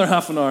 another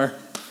half an hour.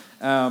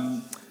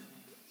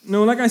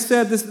 No, like I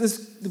said, this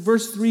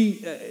verse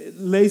 3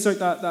 lays out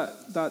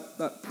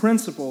that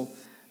principle.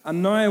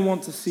 And now I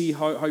want to see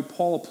how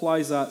Paul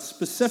applies that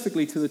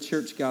specifically to the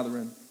church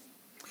gathering.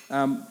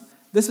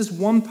 This is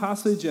one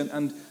passage,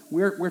 and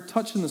we're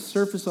touching the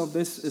surface of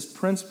this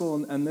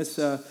principle and this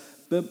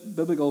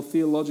biblical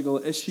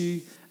theological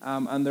issue.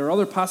 And there are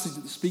other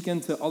passages that speak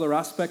into other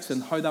aspects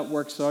and how that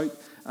works out.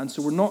 And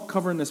so we're not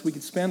covering this. We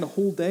could spend a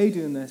whole day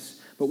doing this.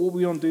 But what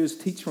we want to do is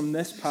teach from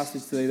this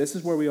passage today. This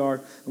is where we are,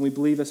 and we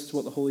believe this is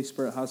what the Holy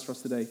Spirit has for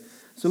us today.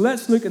 So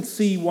let's look and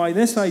see why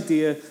this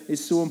idea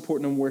is so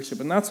important in worship.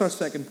 And that's our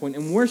second point.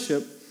 In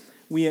worship,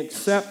 we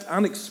accept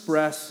and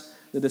express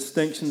the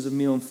distinctions of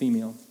male and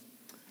female.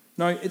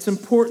 Now, it's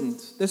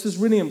important. This is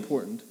really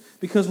important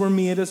because we're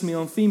made as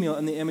male and female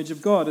in the image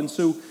of God. And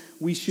so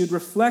we should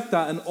reflect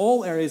that in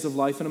all areas of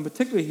life, and in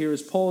particular here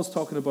as Paul is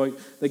talking about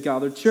the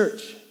gathered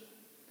church.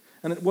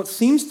 And what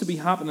seems to be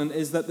happening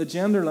is that the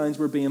gender lines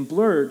were being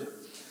blurred.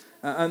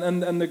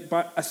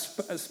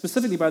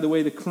 Specifically by the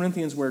way the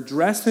Corinthians were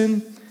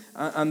dressing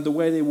and the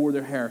way they wore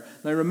their hair.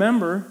 Now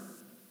remember,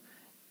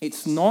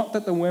 it's not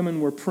that the women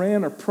were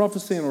praying or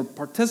prophesying or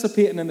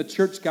participating in the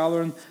church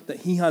gathering that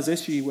he has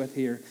issue with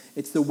here.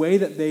 It's the way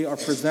that they are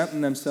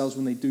presenting themselves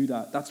when they do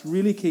that. That's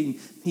really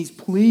key. He's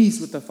pleased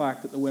with the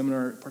fact that the women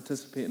are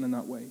participating in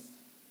that way.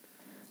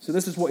 So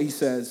this is what he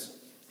says.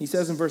 He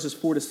says in verses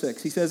 4 to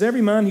 6, he says,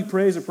 every man who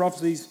prays or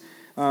prophesies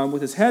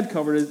with his head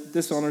covered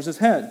dishonors his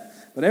head.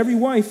 But every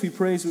wife who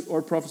prays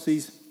or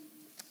prophesies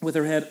with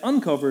her head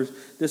uncovered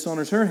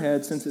dishonors her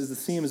head, since it is the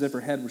same as if her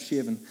head were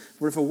shaven.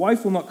 For if a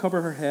wife will not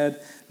cover her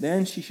head,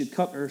 then she should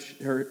cut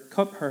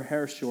her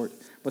hair short.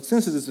 But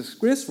since it is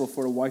disgraceful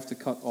for a wife to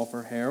cut off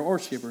her hair or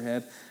shave her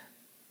head,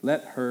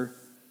 let her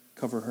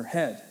cover her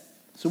head.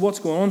 So what's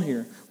going on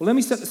here? Well, let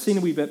me set the scene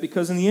a wee bit,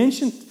 because in the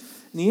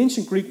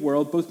ancient Greek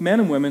world, both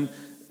men and women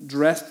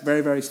dressed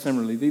very, very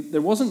similarly. There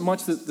wasn't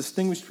much that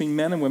distinguished between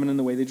men and women in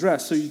the way they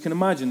dressed. So you can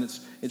imagine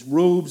it's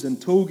robes and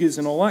togas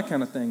and all that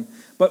kind of thing.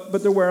 But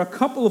there were a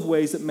couple of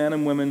ways that men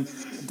and women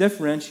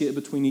differentiated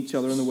between each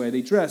other in the way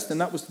they dressed.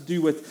 And that was to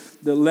do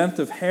with the length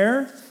of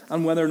hair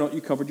and whether or not you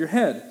covered your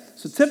head.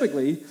 So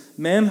typically,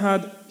 men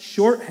had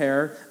short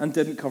hair and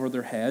didn't cover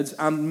their heads,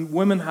 and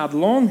women had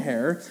long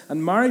hair,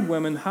 and married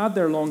women had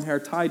their long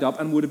hair tied up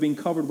and would have been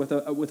covered with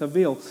a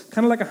veil,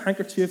 kind of like a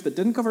handkerchief that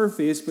didn't cover her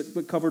face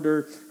but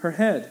covered her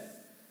head.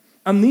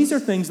 And these are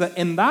things that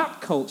in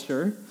that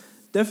culture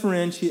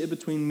differentiated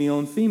between male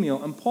and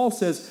female. And Paul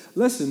says,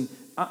 listen,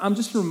 I'm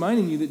just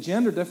reminding you that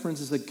gender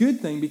difference is a good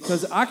thing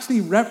because it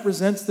actually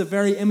represents the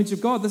very image of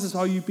God. This is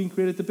how you've been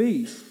created to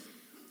be.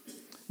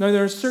 Now,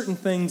 there are certain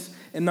things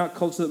in that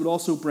culture that would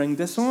also bring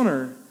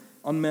dishonor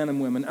on men and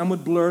women and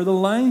would blur the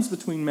lines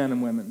between men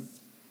and women.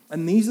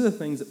 And these are the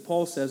things that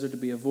Paul says are to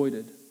be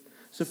avoided.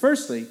 So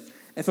firstly,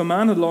 if a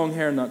man had long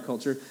hair in that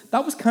culture,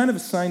 that was kind of a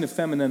sign of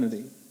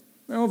femininity.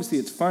 Now, obviously,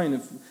 it's fine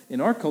if in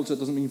our culture it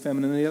doesn't mean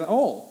femininity at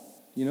all.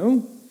 You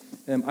know,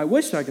 I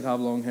wish I could have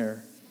long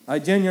hair. I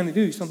genuinely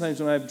do. Sometimes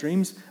when I have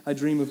dreams, I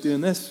dream of doing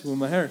this with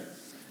my hair.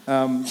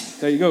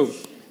 There you go.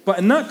 But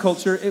in that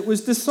culture, it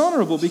was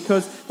dishonorable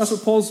because that's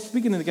what Paul's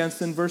speaking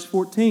against in verse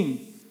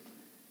 14.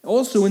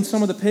 Also, in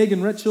some of the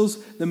pagan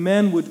rituals, the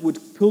men would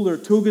pull their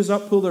togas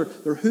up, pull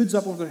their hoods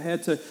up over their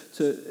head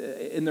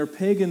in their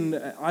pagan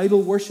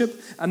idol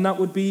worship. And that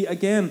would be,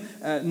 again,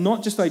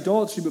 not just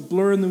idolatry, but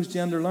blurring those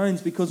gender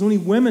lines because only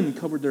women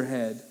covered their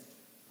head.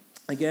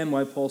 Again,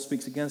 why Paul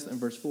speaks against it in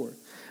verse 4.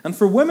 And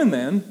for women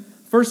then,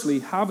 firstly,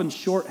 having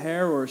short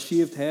hair or a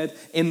shaved head,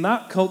 in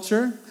that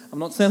culture, I'm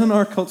not saying in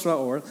our culture at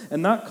all,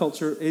 in that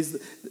culture,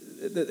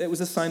 it was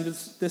a sign of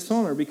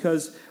dishonor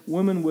because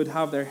women would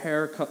have their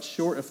hair cut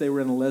short if they were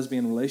in a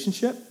lesbian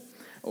relationship,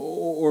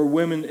 or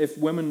if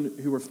women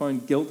who were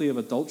found guilty of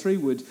adultery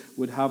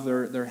would have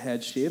their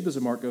head shaved as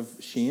a mark of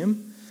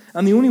shame.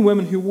 And the only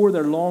women who wore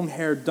their long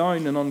hair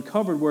down and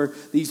uncovered were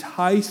these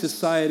high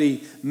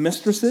society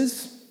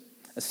mistresses,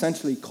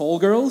 essentially call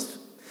girls,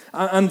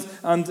 and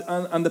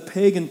the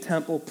pagan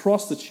temple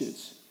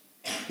prostitutes,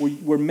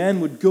 where men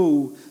would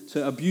go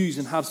to abuse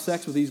and have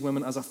sex with these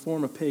women as a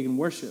form of pagan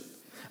worship.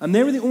 And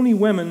they were the only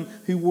women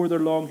who wore their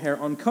long hair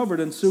uncovered.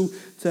 And so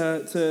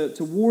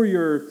to wear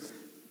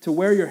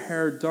your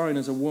hair down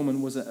as a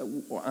woman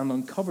and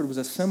uncovered was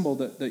a symbol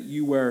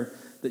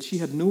that she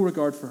had no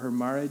regard for her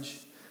marriage,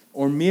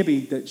 or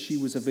maybe that she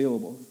was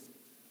available.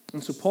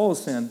 And so Paul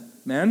is saying,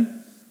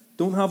 men,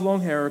 don't have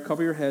long hair or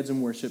cover your heads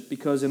in worship,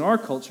 because in our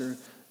culture,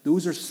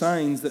 those are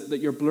signs that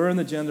you're blurring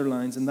the gender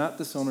lines, and that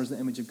dishonors the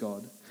image of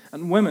God.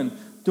 And women,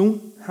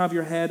 don't have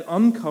your head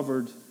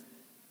uncovered,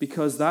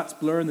 because that's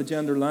blurring the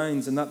gender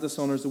lines and that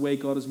dishonors the way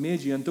God has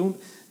made you. And don't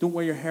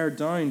wear your hair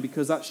down,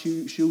 because that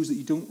shows that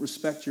you don't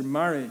respect your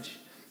marriage.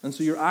 And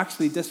so you're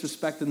actually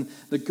disrespecting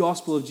the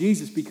gospel of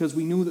Jesus, because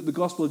we know that the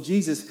gospel of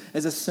Jesus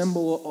is a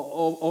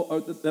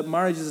symbol that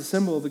marriage is a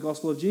symbol of the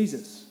gospel of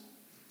Jesus.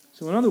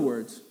 So in other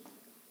words,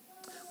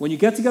 when you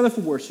get together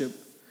for worship,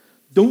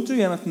 don't do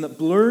anything that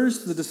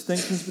blurs the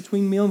distinctions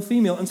between male and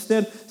female.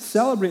 Instead,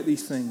 celebrate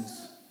these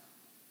things.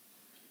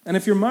 And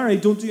if you're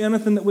married, don't do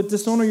anything that would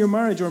dishonor your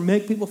marriage or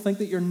make people think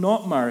that you're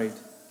not married,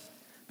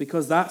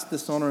 because that's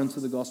dishonoring to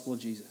the gospel of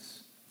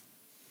Jesus.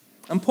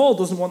 And Paul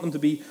doesn't want them to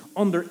be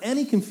under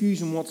any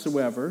confusion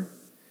whatsoever,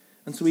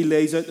 and so he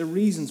lays out the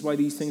reasons why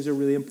these things are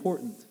really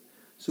important.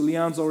 So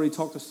Leanne's already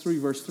talked us through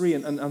verse 3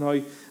 and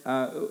how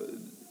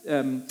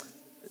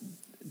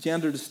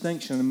gender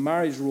distinction and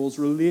marriage roles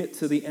relate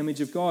to the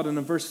image of God. And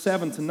in verse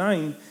 7 to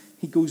 9,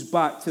 he goes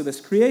back to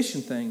this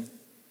creation thing.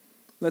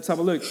 Let's have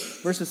a look.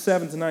 Verses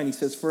 7 to 9, he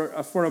says,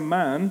 For a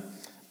man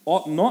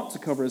ought not to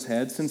cover his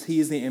head, since he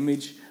is the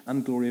image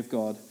and glory of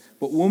God.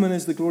 But woman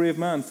is the glory of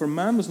man. For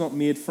man was not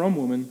made from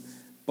woman,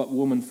 but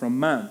woman from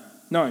man.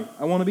 Now,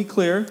 I want to be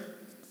clear.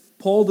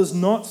 Paul does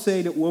not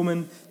say that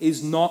woman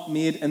is not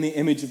made in the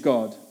image of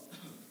God.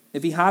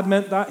 If he had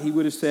meant that, he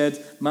would have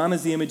said, man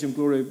is the image and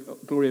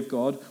glory of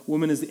God,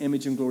 woman is the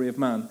image and glory of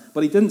man.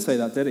 But he didn't say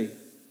that, did he?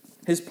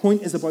 His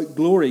point is about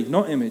glory,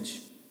 not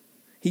image.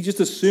 He just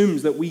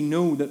assumes that we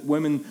know that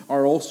women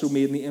are also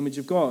made in the image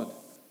of God.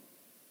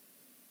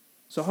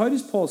 So how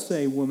does Paul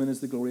say woman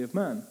is the glory of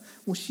man?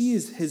 Well, she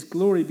is his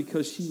glory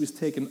because she was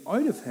taken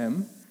out of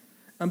him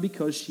and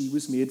because she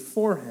was made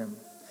for him.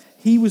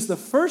 He was the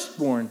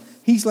firstborn.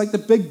 He's like the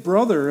big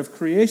brother of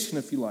creation,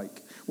 if you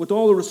like, with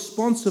all the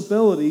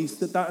responsibilities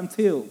that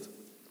entailed.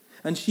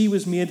 And she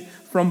was made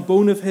from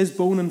bone of his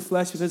bone and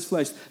flesh of his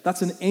flesh.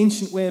 That's an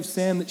ancient way of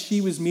saying that she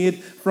was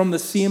made from the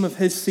same of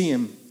his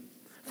same.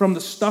 From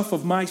the stuff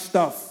of my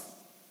stuff,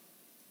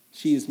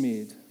 she is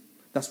made.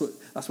 That's what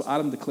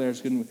Adam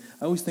declares.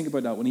 I always think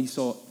about that when he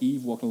saw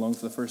Eve walking along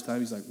for the first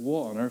time. He's like,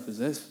 what on earth is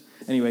this?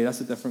 Anyway,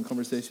 that's a different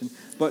conversation.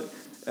 But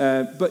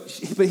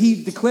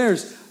he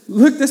declares,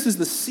 look, this is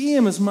the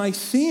same as my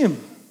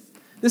same.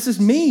 This is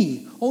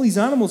me. All these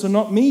animals are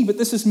not me, but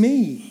this is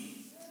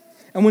me.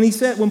 And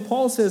when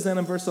Paul says then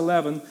in verse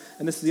 11,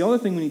 and this is the other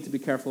thing we need to be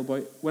careful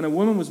about, when a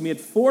woman was made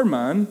for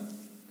man,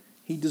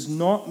 he does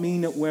not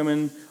mean that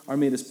women are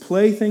made as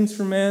playthings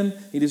for men.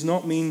 He does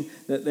not mean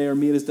that they are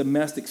made as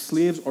domestic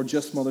slaves or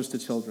just mothers to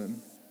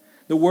children.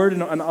 The word,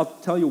 and I'll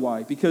tell you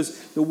why,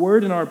 because the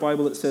word in our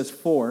Bible that says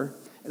for,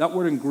 that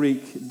word in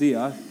Greek,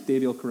 dia,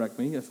 Davey will correct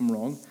me if I'm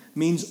wrong,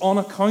 means on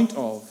account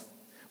of.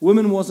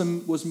 Woman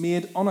was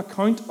made on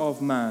account of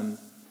man.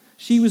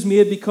 She was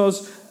made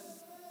because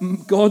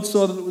God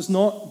saw that it was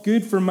not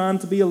good for man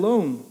to be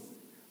alone.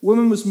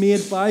 Woman was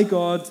made by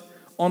God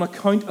on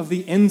account of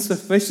the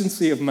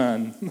insufficiency of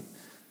man.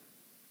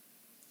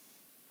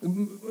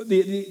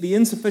 the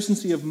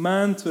insufficiency of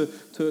man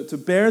to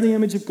bear the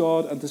image of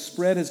God and to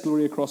spread his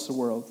glory across the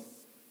world.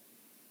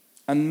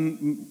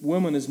 And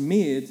woman is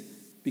made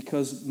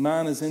because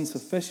man is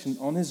insufficient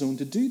on his own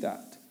to do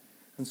that.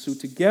 And so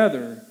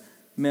together,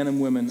 men and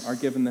women are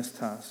given this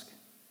task.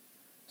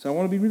 So I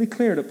want to be really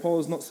clear that Paul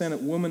is not saying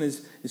that woman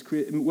is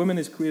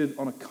created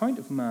on account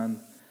of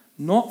man,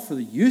 not for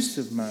the use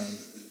of man.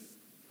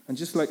 And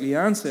just like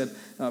Leanne said,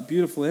 that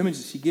beautiful image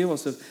that she gave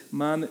us of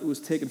woman was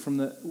taken from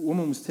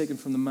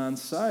the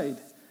man's side,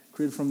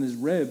 created from his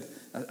rib,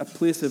 a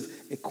place of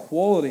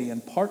equality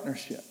and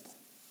partnership.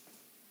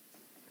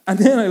 And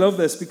then I love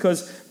this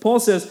because Paul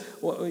says,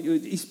 well,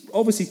 he's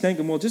obviously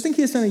thinking, well, just in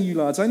case any of you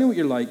lads, I know what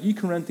you're like, you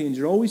Corinthians,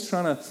 you're always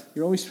trying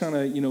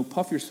to,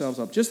 puff yourselves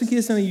up. Just in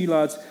case any of you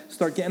lads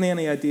start getting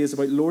any ideas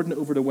about lording it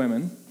over the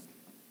women.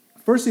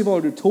 Firstly of all, I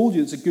would have told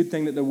you it's a good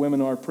thing that the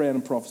women are praying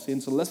and prophesying,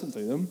 so listen to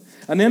them.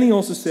 And then he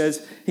also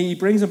says, he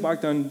brings them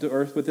back down to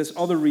earth with this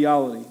other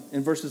reality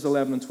in verses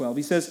 11 and 12.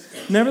 He says,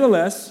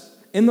 nevertheless,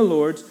 in the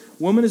Lord,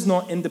 woman is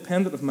not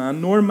independent of man,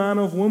 nor man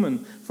of woman.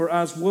 For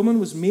as woman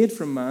was made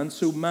from man,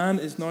 so man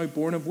is now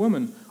born of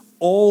woman.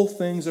 All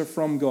things are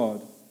from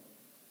God.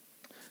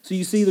 So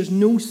you see, there's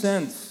no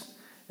sense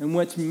in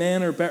which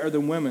men are better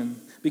than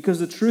women, because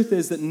the truth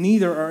is that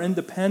neither are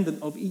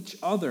independent of each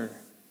other.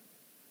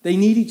 They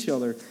need each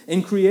other.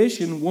 In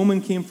creation,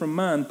 woman came from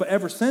man, but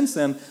ever since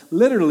then,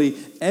 literally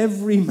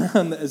every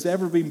man that has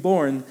ever been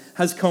born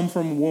has come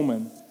from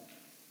woman.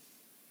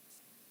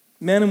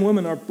 Men and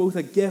women are both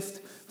a gift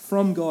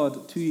from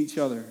God to each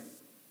other.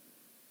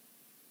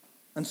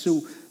 And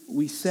so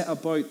we set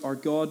about our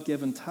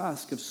God-given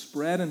task of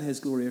spreading his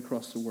glory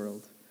across the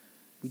world.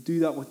 We do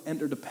that with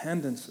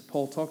interdependence that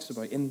Paul talks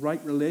about, in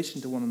right relation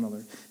to one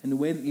another, in the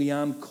way that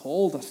Leanne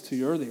called us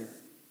to earlier.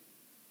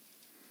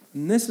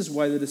 And this is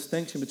why the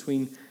distinction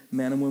between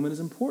men and women is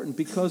important,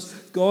 because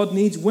God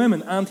needs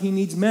women and he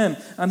needs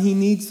men, and he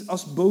needs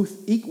us both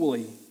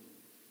equally.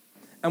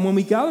 And when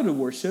we gather to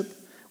worship,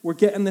 we're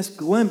getting this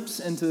glimpse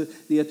into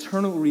the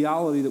eternal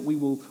reality that we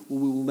will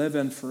live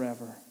in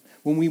forever.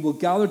 When we will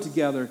gather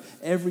together,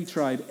 every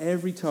tribe,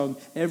 every tongue,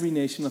 every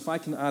nation, if I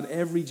can add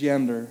every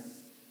gender,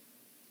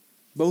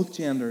 both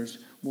genders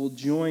will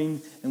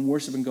join in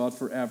worshiping God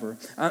forever.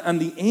 And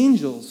the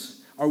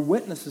angels are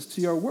witnesses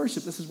to our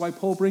worship. This is why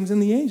Paul brings in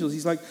the angels.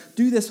 He's like,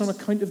 do this on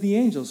account of the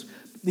angels.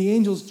 The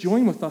angels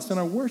join with us in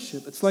our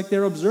worship. It's like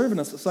they're observing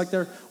us. It's like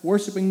they're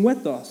worshiping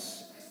with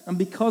us. And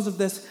because of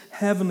this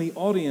heavenly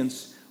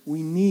audience,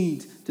 we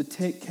need to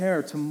take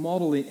care to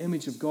model the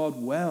image of God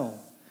well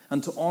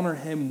and to honor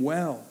him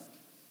well.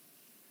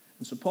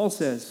 And so Paul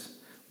says,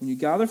 when you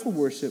gather for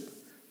worship,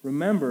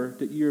 remember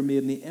that you are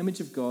made in the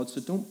image of God,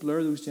 so don't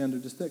blur those gender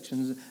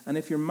distinctions. And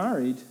if you're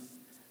married,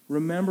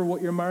 remember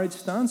what your marriage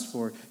stands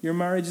for. Your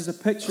marriage is a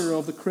picture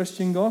of the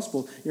Christian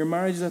gospel. Your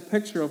marriage is a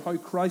picture of how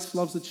Christ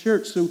loves the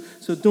church.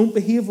 So don't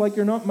behave like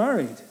you're not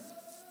married.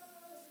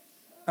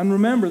 And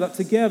remember that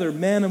together,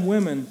 men and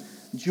women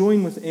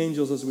join with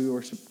angels as we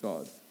worship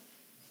God.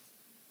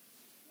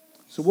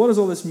 So what does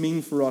all this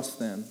mean for us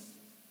then?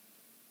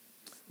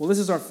 Well, this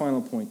is our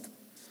final point.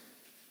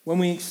 When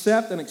we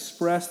accept and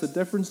express the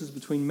differences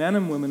between men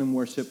and women in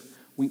worship,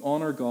 we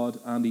honor God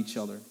and each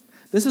other.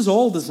 This is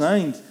all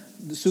designed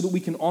so that we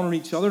can honor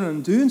each other, and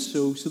in doing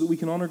so that we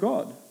can honor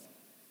God.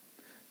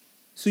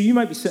 So you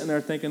might be sitting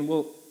there thinking,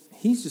 well,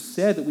 he's just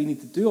said that we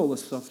need to do all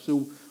this stuff,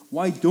 so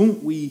why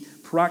don't we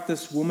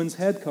practice women's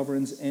head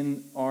coverings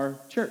in our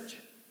church?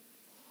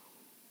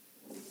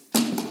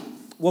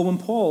 Well, when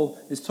Paul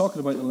is talking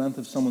about the length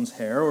of someone's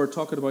hair or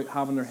talking about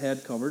having their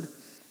head covered,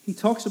 he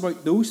talks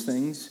about those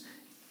things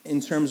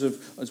in terms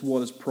of as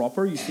what is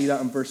proper. You see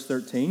that in verse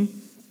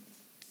 13.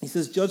 He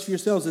says, judge for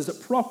yourselves, is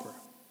it proper?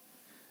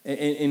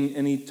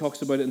 And he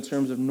talks about it in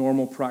terms of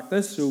normal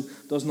practice, so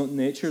does not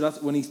nature.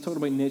 That's when he's talking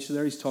about nature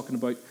there, he's talking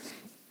about,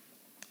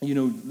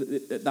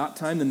 at that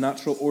time, the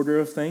natural order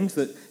of things,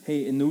 that,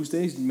 hey, in those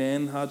days,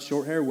 men had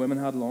short hair, women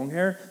had long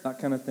hair, that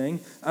kind of thing.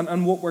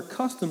 And what were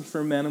customs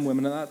for men and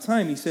women at that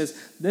time. He says,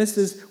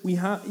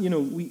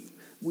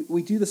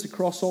 we do this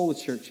across all the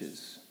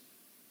churches.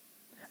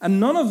 And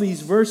none of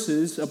these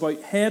verses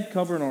about head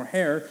covering or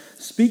hair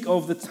speak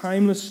of the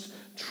timeless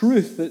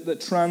truth that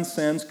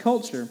transcends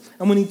culture.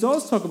 And when he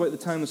does talk about the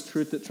timeless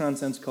truth that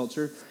transcends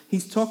culture,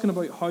 he's talking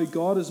about how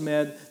God has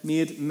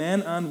made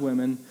men and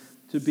women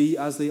to be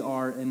as they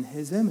are in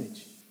his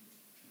image.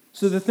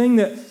 So the thing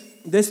that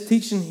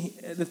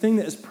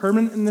is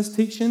permanent in this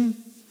teaching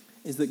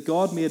is that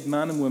God made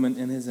man and woman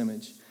in his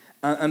image.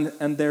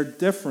 And their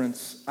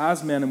difference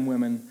as men and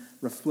women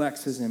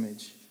reflects his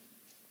image.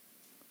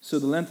 So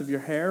the length of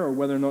your hair, or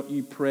whether or not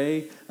you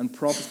pray and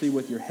prophesy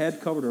with your head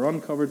covered or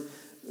uncovered,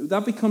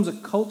 that becomes a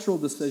cultural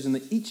decision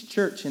that each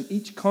church in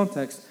each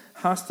context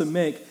has to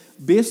make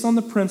based on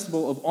the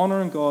principle of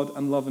honoring God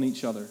and loving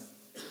each other.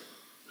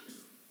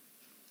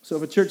 So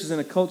if a church is in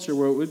a culture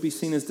where it would be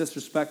seen as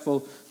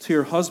disrespectful to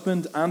your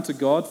husband and to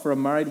God for a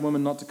married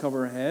woman not to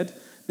cover her head,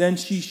 then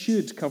she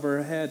should cover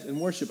her head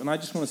in worship. And I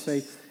just want to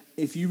say,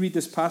 if you read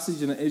this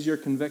passage and it is your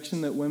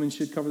conviction that women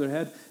should cover their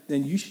head,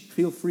 then you should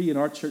feel free in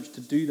our church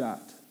to do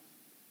that.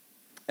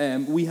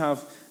 We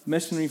have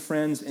missionary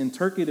friends in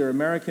Turkey. They're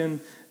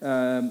American,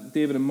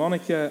 David and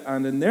Monica,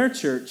 and in their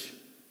church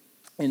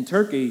in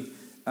Turkey,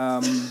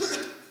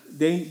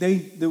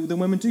 the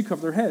women do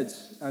cover their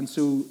heads. And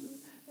so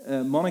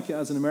Monica,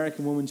 as an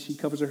American woman, she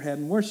covers her head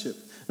in worship.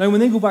 Now, when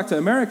they go back to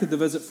America to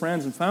visit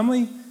friends and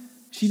family,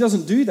 she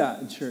doesn't do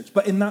that in church.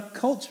 But in that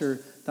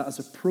culture, that is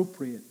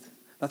appropriate.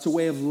 That's a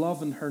way of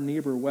loving her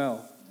neighbor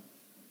well.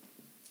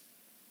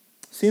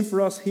 Same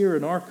for us here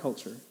in our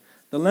culture.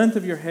 The length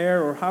of your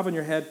hair or having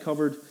your head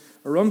covered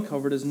or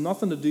uncovered has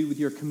nothing to do with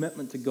your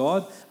commitment to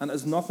God, and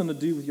has nothing to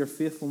do with your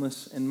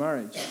faithfulness in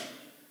marriage.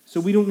 So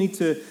we don't need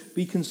to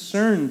be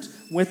concerned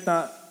with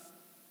that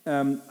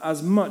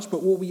as much.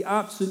 But what we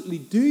absolutely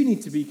do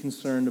need to be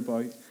concerned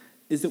about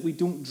is that we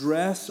don't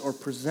dress or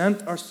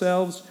present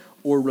ourselves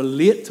or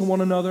relate to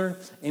one another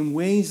in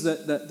ways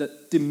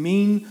that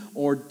demean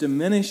or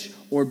diminish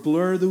or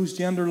blur those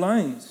gender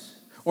lines.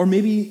 Or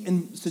maybe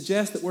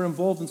suggest that we're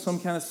involved in some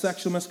kind of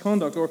sexual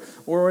misconduct.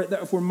 Or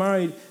that if we're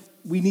married,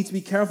 we need to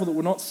be careful that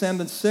we're not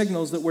sending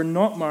signals that we're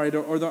not married,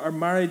 or that our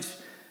marriage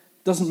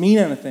doesn't mean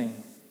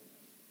anything.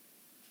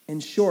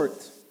 In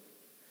short,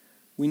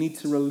 we need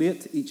to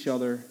relate to each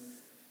other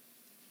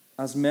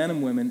as men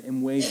and women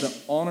in ways that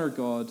honor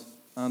God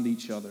and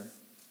each other.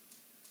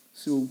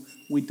 So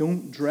we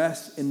don't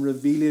dress in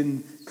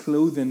revealing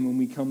clothing when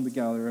we come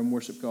together and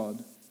worship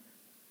God.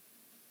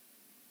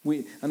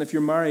 And if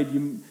you're married,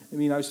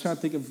 I was trying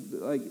to think of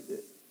like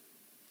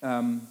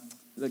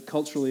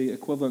culturally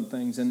equivalent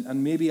things,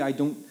 and maybe I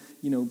don't,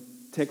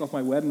 take off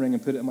my wedding ring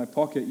and put it in my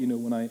pocket,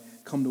 when I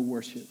come to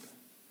worship.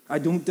 I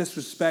don't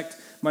disrespect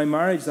my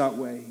marriage that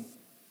way.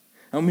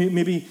 And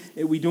maybe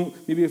we don't.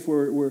 Maybe if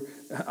we're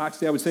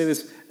actually, I would say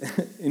this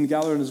in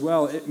Gathering as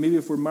well. Maybe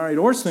if we're married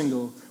or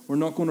single, we're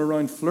not going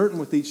around flirting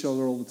with each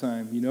other all the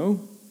time.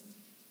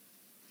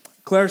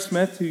 Claire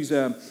Smith, who's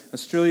an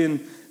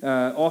Australian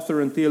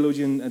author and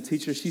theologian and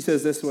teacher, she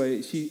says this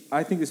way.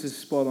 I think this is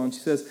spot on. She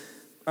says,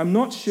 "I'm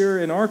not sure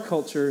in our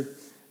culture,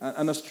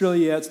 and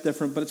Australia, it's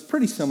different, but it's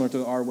pretty similar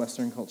to our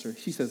Western culture."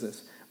 She says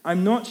this: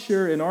 "I'm not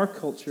sure in our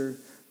culture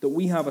that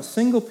we have a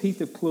single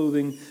piece of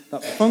clothing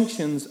that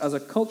functions as a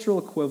cultural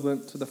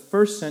equivalent to the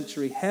first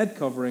century head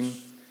covering,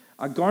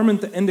 a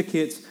garment that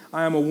indicates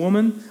I am a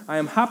woman, I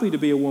am happy to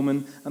be a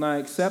woman, and I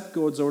accept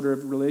God's order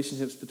of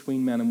relationships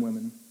between men and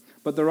women.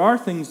 But there are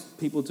things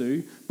people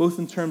do, both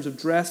in terms of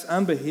dress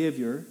and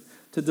behavior,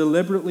 to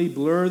deliberately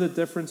blur the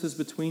differences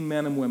between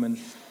men and women.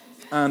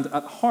 And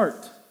at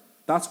heart,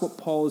 that's what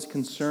Paul is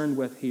concerned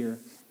with here.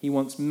 He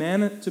wants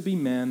men to be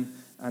men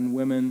and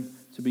women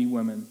to be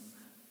women.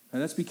 Now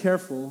let's be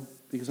careful,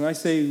 because when I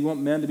say we want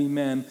men to be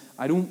men,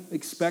 I don't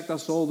expect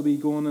us all to be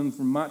going in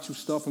for macho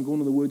stuff and going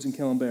to the woods and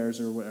killing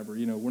bears or whatever.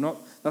 We're not.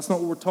 That's not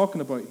what we're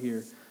talking about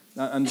here.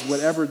 And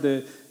whatever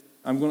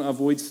I'm going to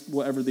avoid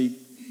whatever the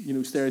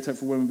stereotype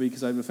for women be,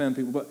 because I've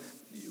offended people. But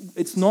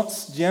it's not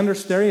gender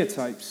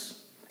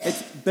stereotypes.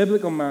 It's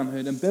biblical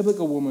manhood and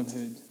biblical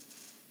womanhood.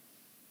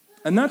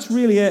 And that's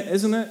really it,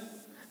 isn't it?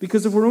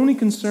 Because if we're only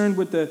concerned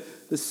with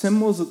the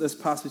symbols that this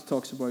passage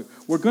talks about,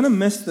 we're going to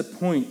miss the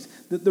point.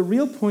 That the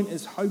real point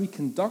is how we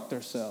conduct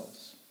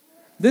ourselves.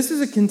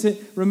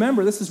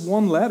 Remember, this is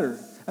one letter.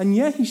 And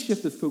yeah, he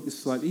shifted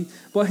focus slightly,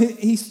 but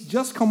he's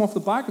just come off the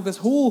back of this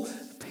whole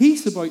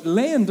piece about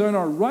laying down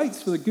our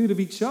rights for the good of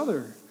each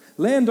other,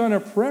 laying down our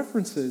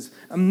preferences.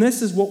 And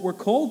this is what we're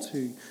called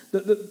to,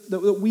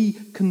 that we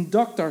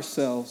conduct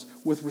ourselves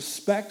with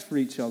respect for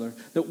each other,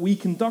 that we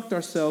conduct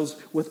ourselves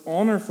with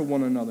honor for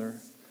one another.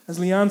 As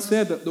Leanne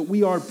said, that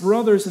we are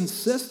brothers and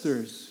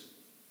sisters.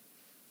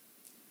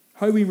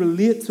 How we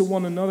relate to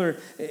one another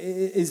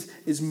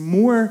is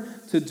more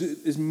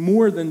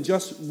than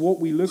just what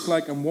we look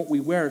like and what we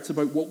wear. It's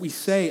about what we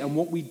say and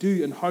what we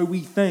do and how we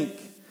think.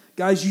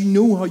 Guys, you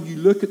know how you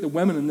look at the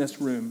women in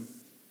this room,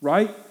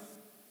 right?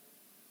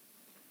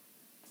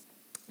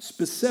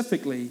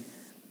 Specifically,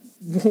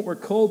 what we're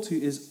called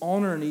to is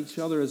honoring each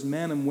other as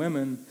men and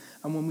women.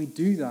 And when we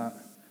do that,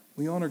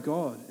 we honor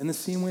God. In the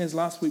same way as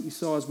last week we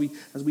saw, as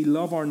we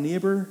love our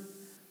neighbor,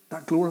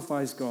 that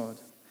glorifies God.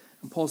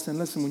 And Paul's saying,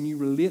 listen, when you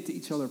relate to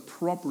each other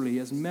properly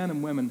as men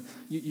and women,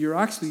 you're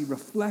actually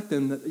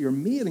reflecting that you're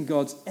made in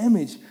God's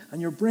image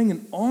and you're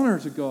bringing honor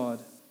to God.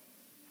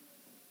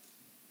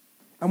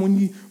 And when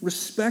you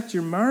respect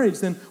your marriage,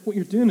 then what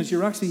you're doing is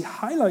you're actually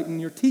highlighting,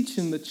 you're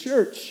teaching the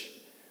church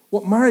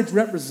what marriage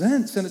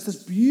represents. And it's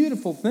this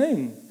beautiful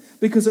thing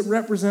because it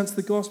represents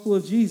the gospel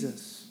of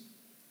Jesus.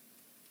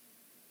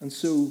 And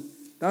so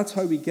that's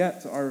how we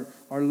get to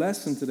our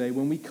lesson today.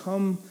 When we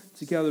come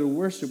together to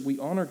worship, we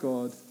honor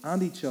God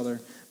and each other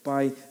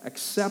by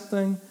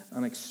accepting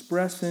and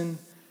expressing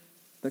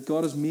that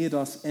God has made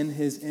us in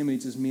his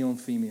image as male and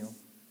female.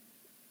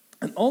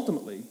 And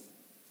ultimately,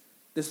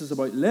 this is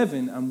about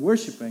living and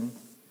worshiping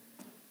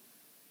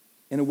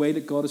in a way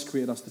that God has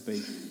created us to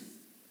be.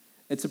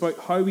 It's about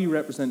how we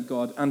represent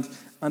God, and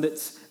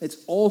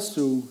it's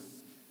also,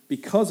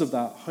 because of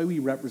that, how we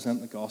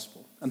represent the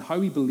gospel and how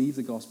we believe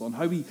the gospel and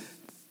how we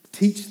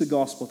teach the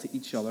gospel to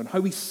each other and how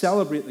we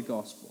celebrate the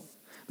gospel.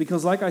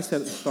 Because like I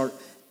said at the start,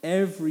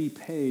 every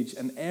page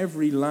and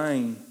every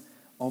line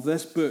of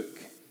this book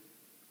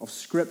of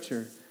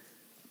Scripture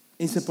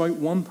is about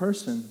one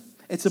person.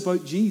 It's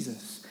about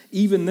Jesus.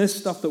 Even this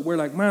stuff that we're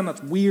like, man,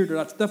 that's weird or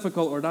that's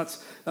difficult or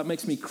that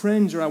makes me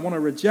cringe or I want to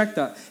reject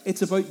that.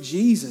 It's about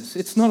Jesus.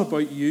 It's not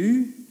about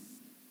you.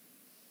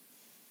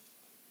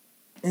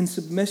 In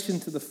submission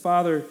to the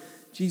Father,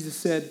 Jesus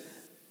said,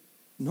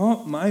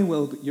 not my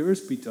will, but yours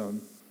be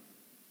done.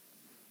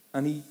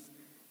 And he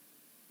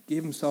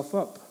gave himself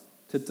up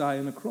to die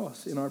on a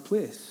cross in our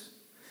place.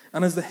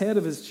 And as the head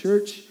of his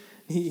church,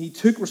 he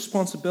took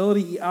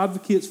responsibility. He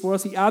advocates for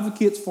us. He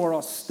advocates for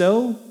us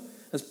still.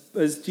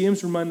 As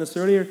James reminded us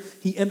earlier,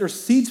 he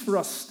intercedes for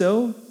us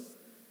still. And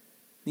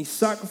he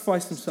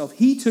sacrificed himself.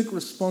 He took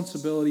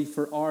responsibility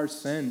for our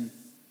sin.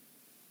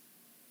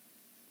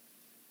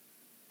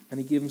 And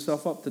he gave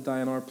himself up to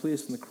die in our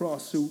place on the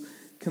cross. So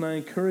can I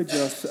encourage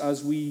us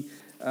as we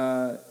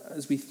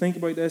think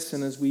about this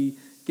and as we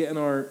get in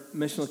our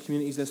missional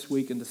communities this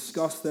week and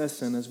discuss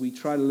this and as we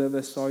try to live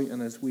this out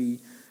and as we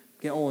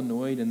get all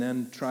annoyed and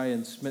then try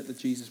and submit to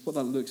Jesus, what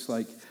that looks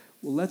like.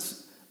 Well,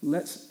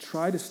 let's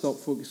try to stop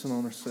focusing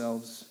on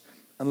ourselves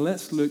and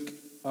let's look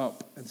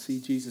up and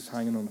see Jesus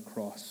hanging on the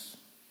cross.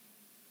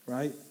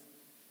 Right?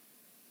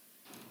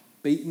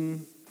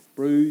 Beaten,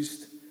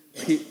 bruised,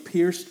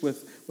 pierced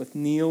with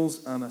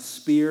nails and a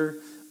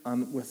spear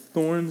and with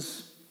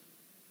thorns.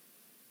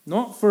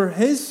 Not for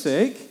his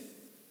sake,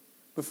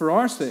 but for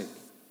our sake.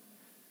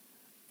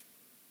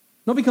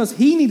 Not because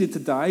he needed to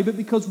die, but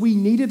because we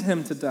needed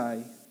him to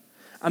die.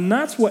 And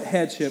that's what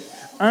headship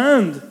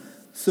and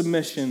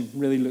submission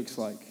really looks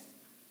like.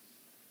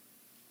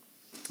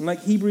 And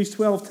like Hebrews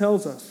 12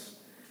 tells us,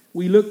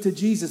 we look to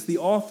Jesus, the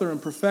author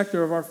and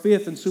perfecter of our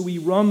faith, and so we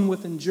run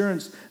with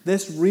endurance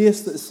this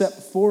race that is set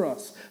before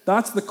us.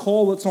 That's the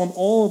call that's on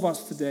all of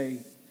us today,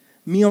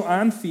 male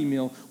and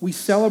female. We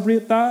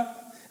celebrate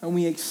that, and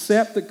we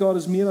accept that God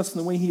has made us in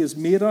the way he has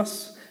made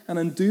us, and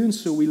in doing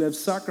so, we live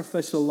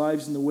sacrificial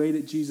lives in the way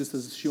that Jesus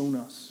has shown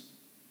us.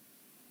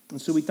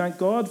 And so we thank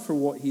God for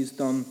what he has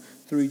done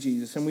through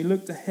Jesus, and we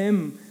look to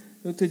him,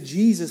 look to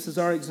Jesus as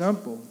our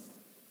example.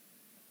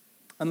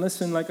 And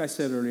listen, like I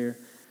said earlier,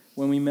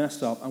 when we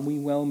mess up, and we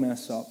will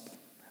mess up,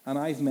 and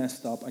I've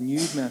messed up, and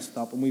you've messed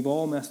up, and we've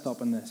all messed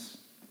up in this,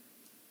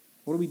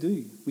 what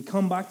do? We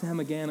come back to him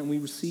again, and we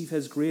receive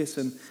his grace,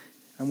 and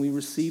we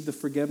receive the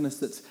forgiveness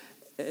that's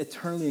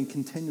eternally and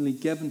continually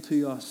given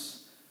to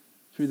us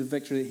through the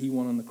victory that he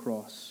won on the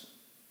cross.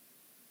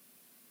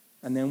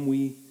 And then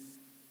we,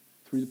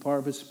 through the power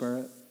of his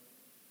Spirit,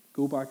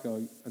 go back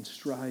out and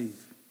strive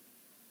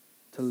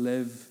to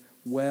live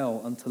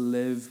well and to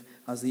live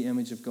as the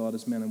image of God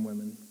as men and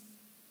women.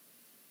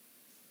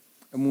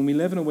 And when we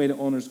live in a way that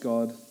honors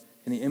God,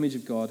 in the image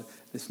of God,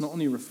 this not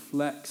only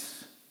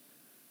reflects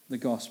the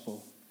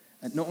gospel,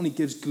 it not only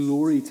gives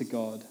glory to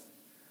God,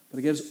 but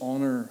it gives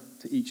honor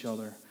to each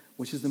other,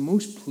 which is the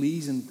most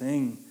pleasing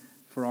thing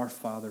for our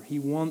Father. He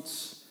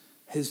wants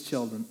his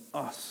children,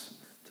 us,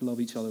 to love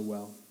each other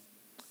well.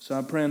 So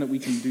I'm praying that we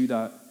can do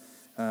that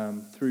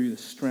through the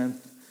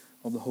strength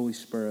of the Holy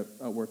Spirit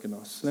at work in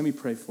us. Let me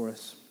pray for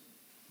us.